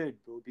I did,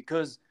 bro,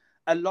 because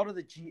a lot of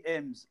the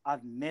GMs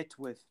I've met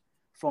with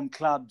from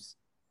clubs,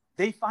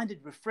 they find it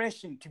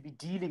refreshing to be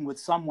dealing with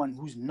someone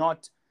who's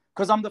not,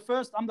 because I'm the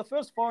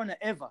first foreigner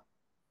ever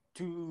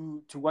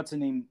to what's her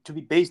name, to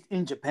be based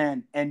in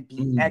Japan and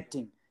be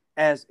acting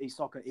as a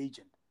soccer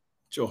agent.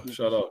 Sure,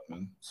 shout out,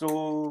 man.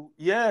 So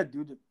yeah,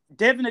 dude,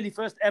 definitely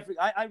first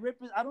Africa. I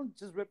don't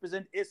just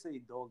represent SA,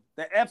 dog.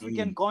 The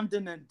African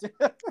continent.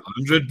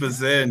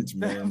 100%,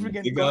 man. The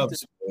African Big continent.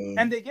 ups, man.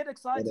 And they get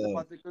excited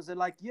about it because they're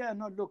like, yeah,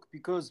 no, look,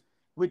 because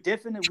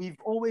we've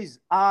always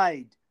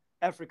eyed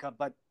Africa,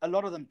 but a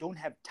lot of them don't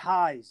have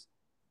ties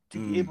to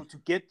be able to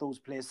get those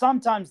players.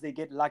 Sometimes they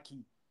get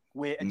lucky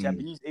where a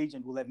Japanese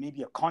agent will have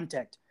maybe a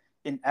contact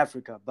in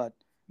Africa, but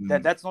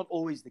that's not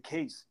always the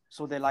case.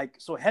 So they're like,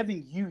 so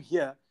having you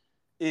here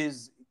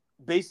is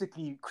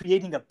basically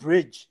creating a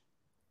bridge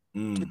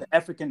to the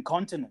African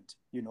continent,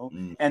 you know.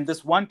 And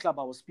this one club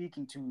I was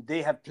speaking to,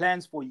 they have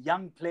plans for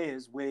young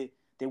players where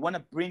they want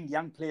to bring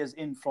young players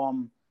in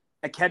from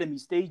academy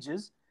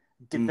stages,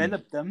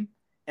 develop them,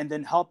 and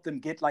then help them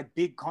get like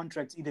big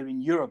contracts either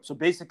in Europe. So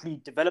basically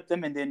develop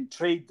them and then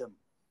trade them.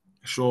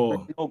 Sure.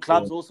 But, you know,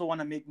 clubs also want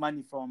to make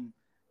money from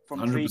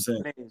 100%.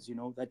 trading players, you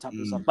know, that type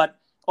of stuff. But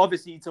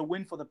obviously it's a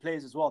win for the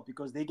players as well,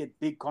 because they get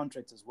big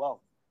contracts as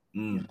well.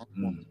 You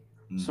know?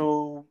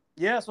 So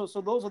yeah, so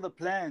those are the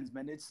plans,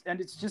 man. It's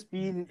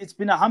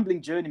been a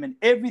humbling journey, man.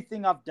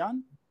 Everything I've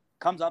done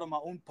comes out of my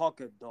own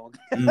pocket, dog.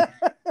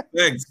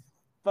 Thanks.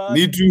 But,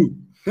 me too.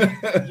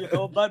 You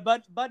know,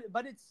 but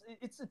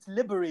it's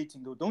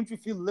liberating, though. Don't you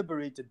feel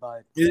liberated by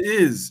it?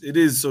 It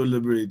is so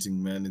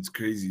liberating, man. It's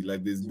crazy.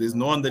 Like there's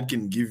no one that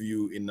can give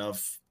you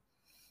enough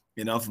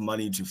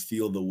money to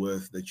feel the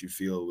worth that you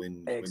feel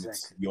when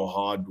it's your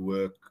hard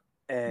work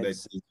that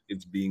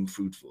it's being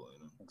fruitful, you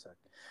know. Exactly.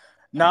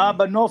 Nah,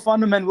 but no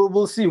fun, man.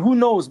 We'll see. Who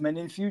knows, man?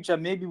 In future,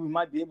 maybe we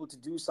might be able to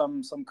do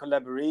some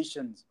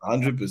collaborations.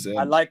 100%.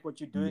 I like what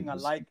you're doing. 100%. I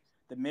like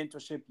the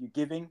mentorship you're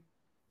giving,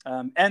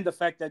 and the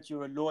fact that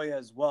you're a lawyer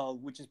as well,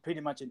 which is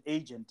pretty much an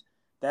agent.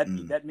 That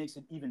makes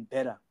it even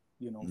better,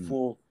 you know,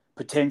 for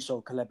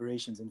potential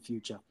collaborations in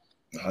future.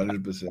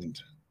 100%.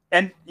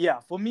 And yeah,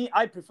 for me,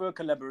 I prefer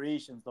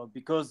collaborations, though,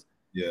 because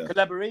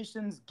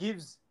collaborations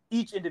gives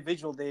each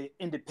individual their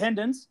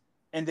independence,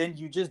 and then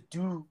you just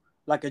do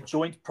like a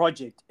joint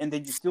project, and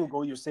then you still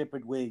go your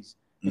separate ways.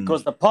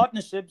 Because the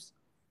partnerships,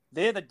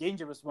 they're the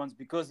dangerous ones,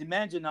 because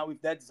imagine now if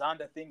that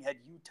Zander thing had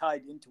you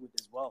tied into it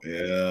as well.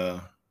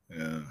 Yeah.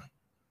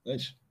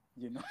 Nice.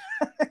 You know.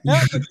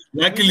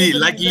 luckily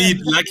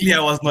I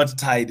was not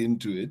tied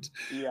into it.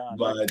 Yeah.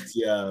 But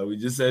yeah, we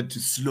just had to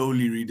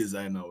slowly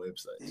redesign our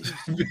website.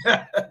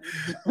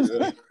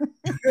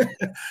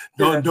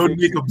 Don't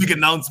make a big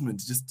announcement.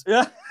 Just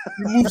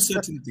remove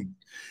certain things.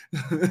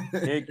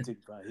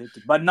 Hectic, bro.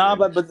 Hectic. But now,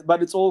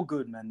 but it's all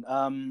good, man.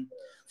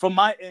 From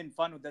my end,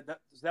 Fano,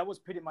 that was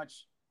pretty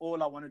much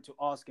all I wanted to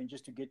ask, and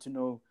just to get to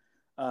know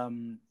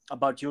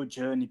about your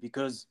journey,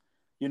 because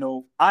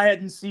I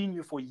hadn't seen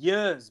you for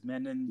years,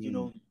 man, and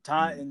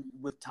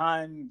with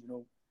time,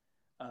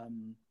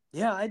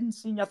 I hadn't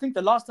seen you. I think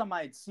the last time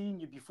I had seen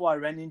you before I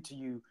ran into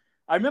you,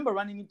 I remember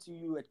running into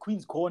you at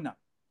Queen's Corner,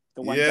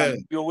 the one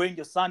time you were wearing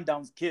your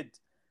Sundowns kit.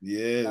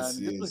 Yes,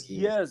 this was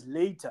years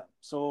later,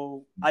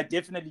 so I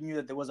definitely knew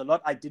that there was a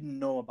lot I didn't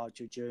know about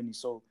your journey.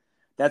 So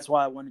that's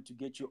why I wanted to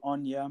get you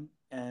on here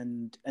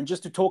and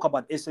just to talk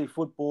about SA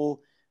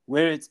football,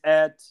 where it's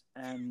at,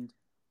 and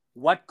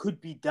what could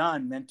be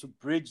done, man, to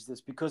bridge this,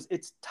 because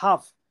it's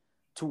tough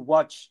to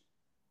watch,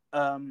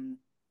 a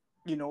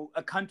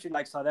country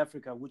like South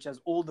Africa, which has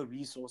all the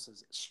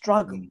resources,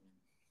 struggle,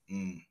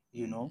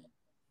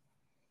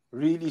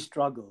 really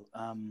struggle.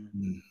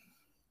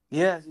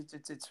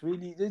 It's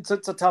really it's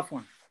a tough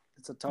one.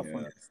 It's a tough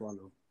one to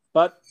swallow.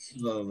 But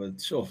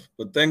sure.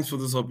 But thanks for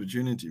this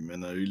opportunity,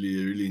 man. I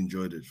really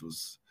enjoyed it. It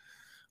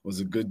was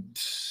a good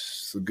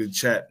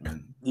chat,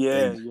 man.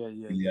 Yeah.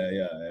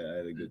 I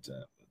had a good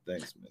time.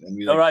 Thanks,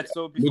 man. All right.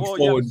 So look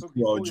forward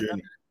to our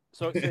journey.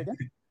 So say again?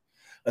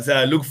 I said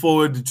I look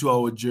forward to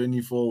our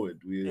journey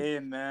forward. Hey,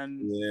 man.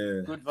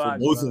 Yeah. Good vibes. For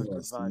both of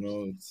us,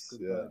 it's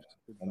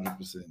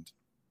 100%.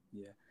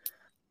 Yeah.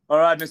 All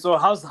right, man. So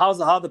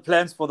how the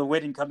plans for the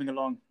wedding coming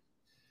along?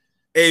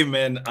 Hey,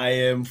 man, I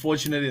am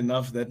fortunate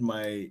enough that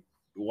my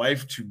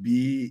wife to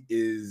be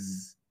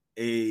is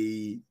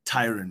a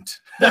tyrant.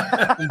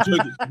 I'm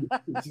joking.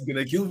 She's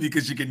gonna kill me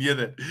because she can hear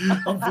that.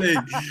 I'm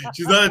playing.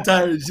 She's not a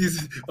tyrant.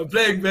 I'm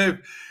playing, babe.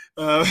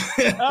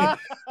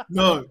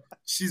 No,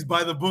 she's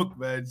by the book,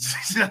 man.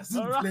 She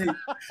doesn't play.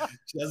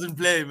 She doesn't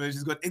play, man.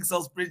 She's got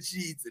Excel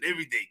spreadsheets and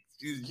everything.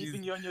 She's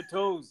keeping you on your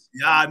toes.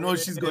 Yeah, no,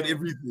 she's got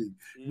everything.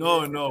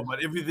 No,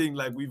 but everything,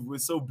 like we're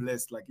so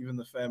blessed. Like even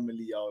the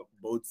family,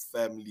 both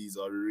families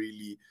are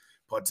really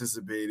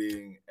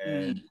participating,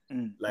 and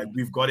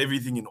we've got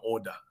everything in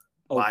order.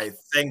 By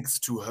thanks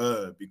to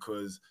her,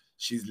 because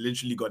she's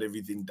literally got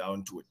everything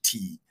down to a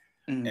T.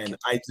 And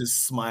I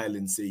just smile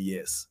and say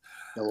yes.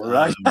 All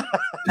right.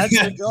 That's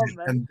your job,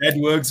 man. And that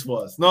works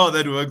for us. No,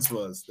 that works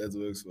for us.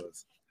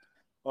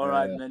 All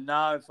right, man.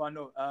 Now, if I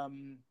know,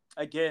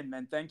 again,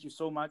 man, thank you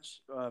so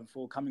much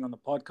for coming on the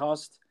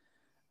podcast.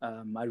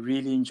 I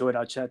really enjoyed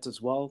our chat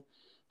as well.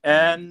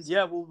 And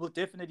we'll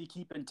definitely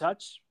keep in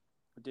touch.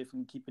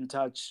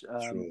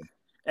 Sure.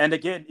 And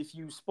again, if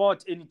you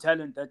spot any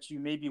talent that you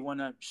maybe want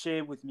to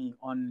share with me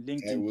on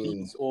LinkedIn,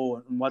 please,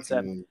 or on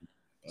WhatsApp,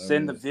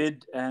 send the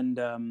vid, and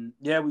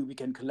we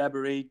can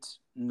collaborate.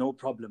 No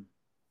problem.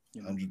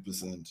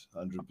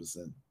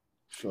 100%.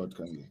 Sure,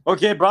 Kangi.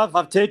 Okay, bruv,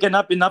 I've taken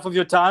up enough of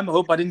your time. I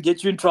hope I didn't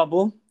get you in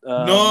trouble.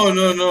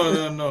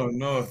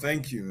 No.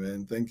 Thank you,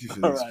 man. Thank you for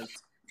this. Right.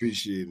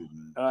 Appreciate it,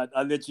 man. All right,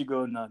 I'll let you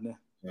go now.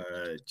 All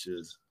right,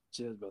 cheers.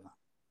 Cheers, brother.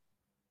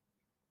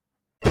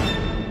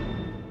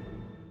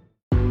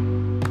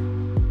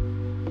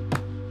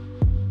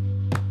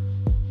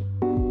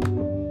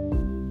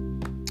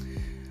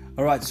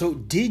 All right, so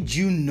did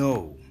you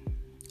know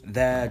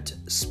that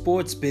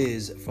Sports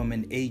Biz from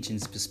an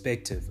Agent's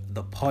Perspective,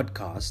 the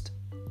podcast,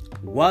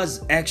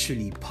 was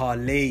actually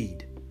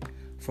parlayed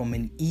from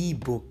an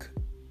ebook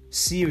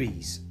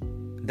series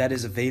that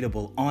is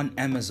available on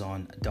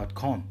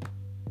Amazon.com?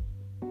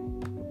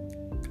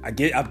 I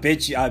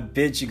bet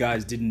you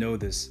guys didn't know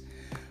this,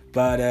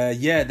 but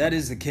that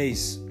is the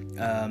case.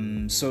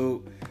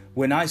 So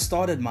when I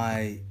started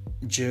my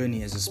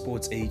journey as a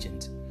sports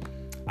agent,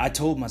 I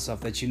told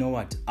myself that, you know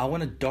what, I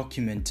want to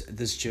document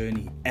this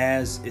journey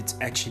as it's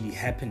actually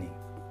happening.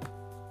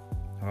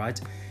 All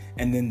right.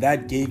 And then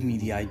that gave me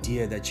the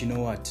idea that, you know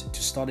what,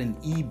 to start an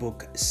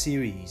ebook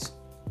series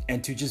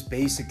and to just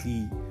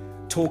basically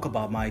talk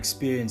about my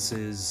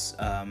experiences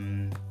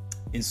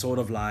in sort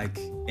of like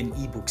an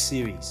ebook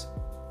series.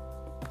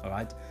 All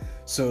right.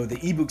 So the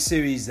ebook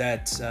series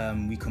that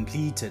we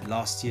completed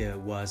last year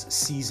was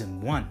season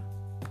 1.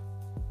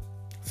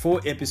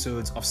 4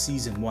 episodes of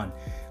season 1.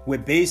 Where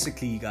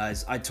basically,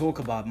 guys, I talk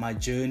about my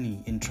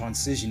journey in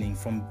transitioning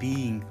from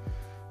being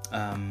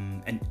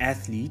an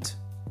athlete,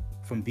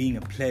 from being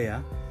a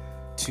player,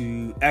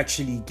 to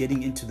actually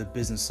getting into the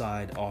business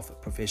side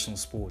of professional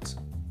sports.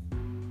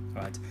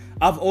 Right?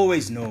 I've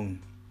always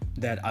known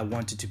that I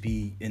wanted to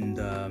be in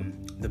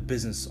the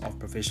business of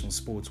professional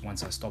sports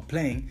once I stopped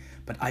playing,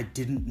 but I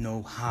didn't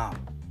know how.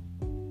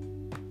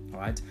 All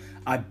right?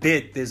 I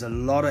bet there's a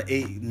lot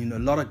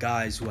of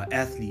guys who are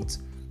athletes,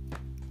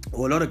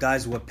 or a lot of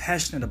guys who are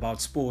passionate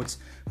about sports,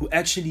 who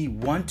actually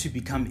want to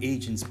become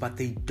agents, but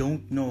they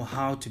don't know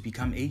how to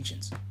become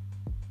agents.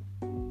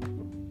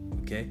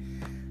 Okay?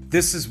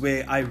 This is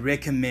where I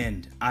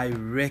recommend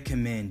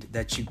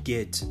that you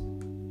get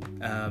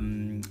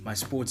my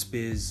Sports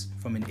Biz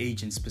from an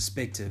Agent's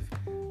Perspective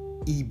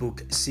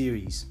ebook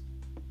series.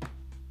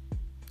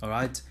 All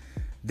right?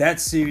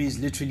 That series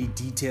literally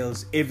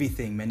details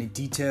everything, man. It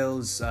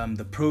details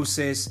the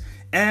process,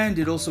 and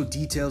it also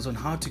details on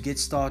how to get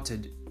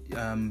started,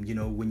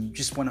 when you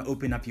just want to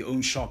open up your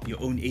own shop,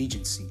 your own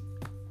agency,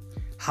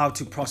 how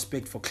to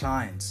prospect for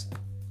clients.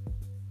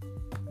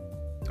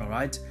 All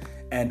right.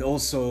 And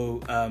also,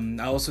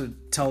 I also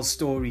tell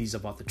stories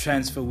about the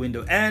transfer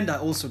window, and I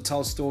also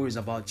tell stories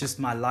about just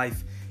my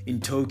life in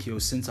Tokyo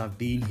since I've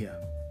been here.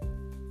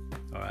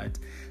 All right.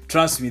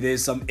 Trust me,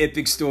 there's some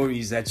epic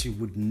stories that you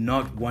would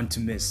not want to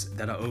miss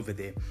that are over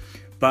there.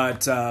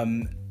 But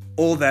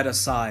all that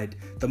aside,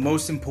 the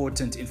most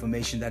important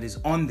information that is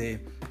on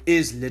there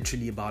is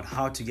literally about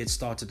how to get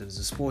started as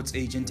a sports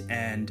agent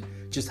and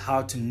just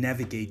how to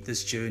navigate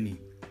this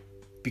journey.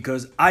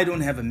 Because I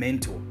don't have a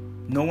mentor.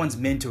 No one's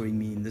mentoring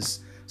me in this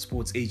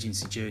sports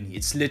agency journey.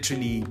 It's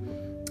literally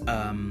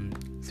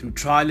through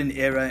trial and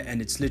error,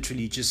 and it's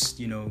literally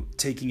just,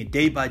 taking it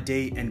day by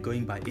day and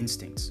going by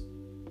instincts.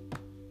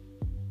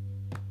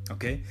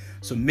 Okay?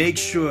 So make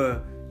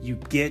sure you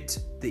get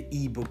the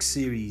ebook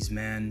series,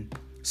 man.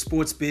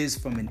 Sports Biz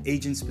from an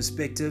agent's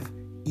perspective,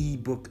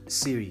 ebook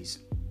series.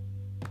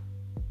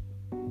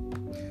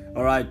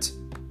 All right.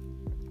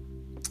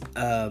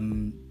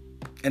 And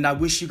I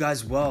wish you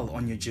guys well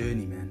on your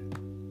journey, man.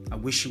 I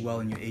wish you well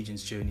in your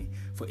agent's journey.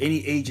 For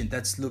any agent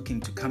that's looking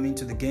to come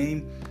into the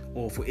game,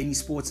 or for any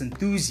sports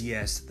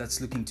enthusiast that's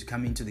looking to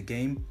come into the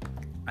game,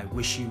 I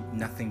wish you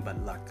nothing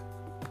but luck.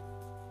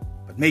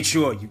 But make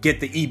sure you get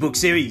the ebook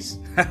series.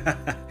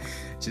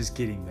 Just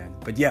kidding, man.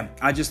 But yeah,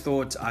 I just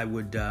thought I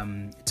would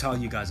tell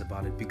you guys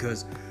about it,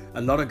 because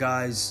a lot of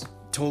guys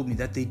told me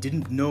that they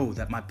didn't know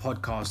that my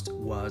podcast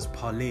was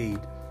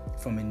parlayed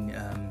from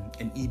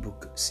an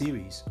ebook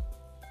series.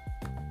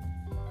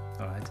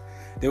 All right.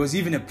 There was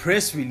even a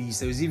press release.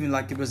 There was even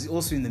it was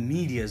also in the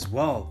media as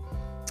well,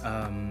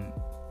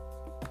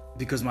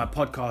 because my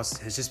podcast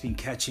has just been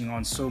catching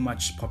on so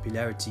much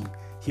popularity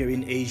here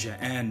in Asia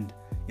and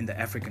in the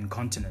African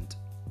continent.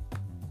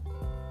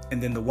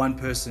 And then the one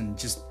person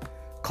just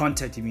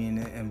contacted me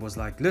and was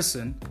like,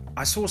 listen,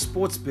 I saw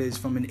Sports Biz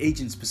from an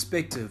agent's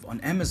perspective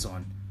on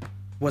Amazon.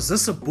 Was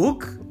this a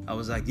book? I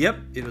was like, yep,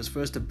 it was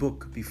first a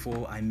book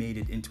before I made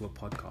it into a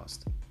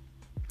podcast.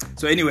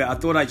 So anyway, I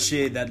thought I'd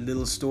share that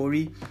little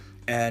story.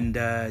 And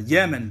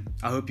yeah, man,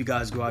 I hope you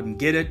guys go out and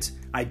get it.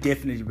 I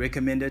definitely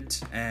recommend it,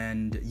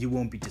 and you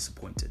won't be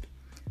disappointed.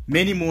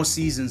 Many more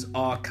seasons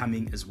are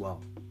coming as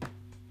well.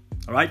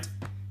 All right,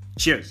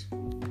 cheers.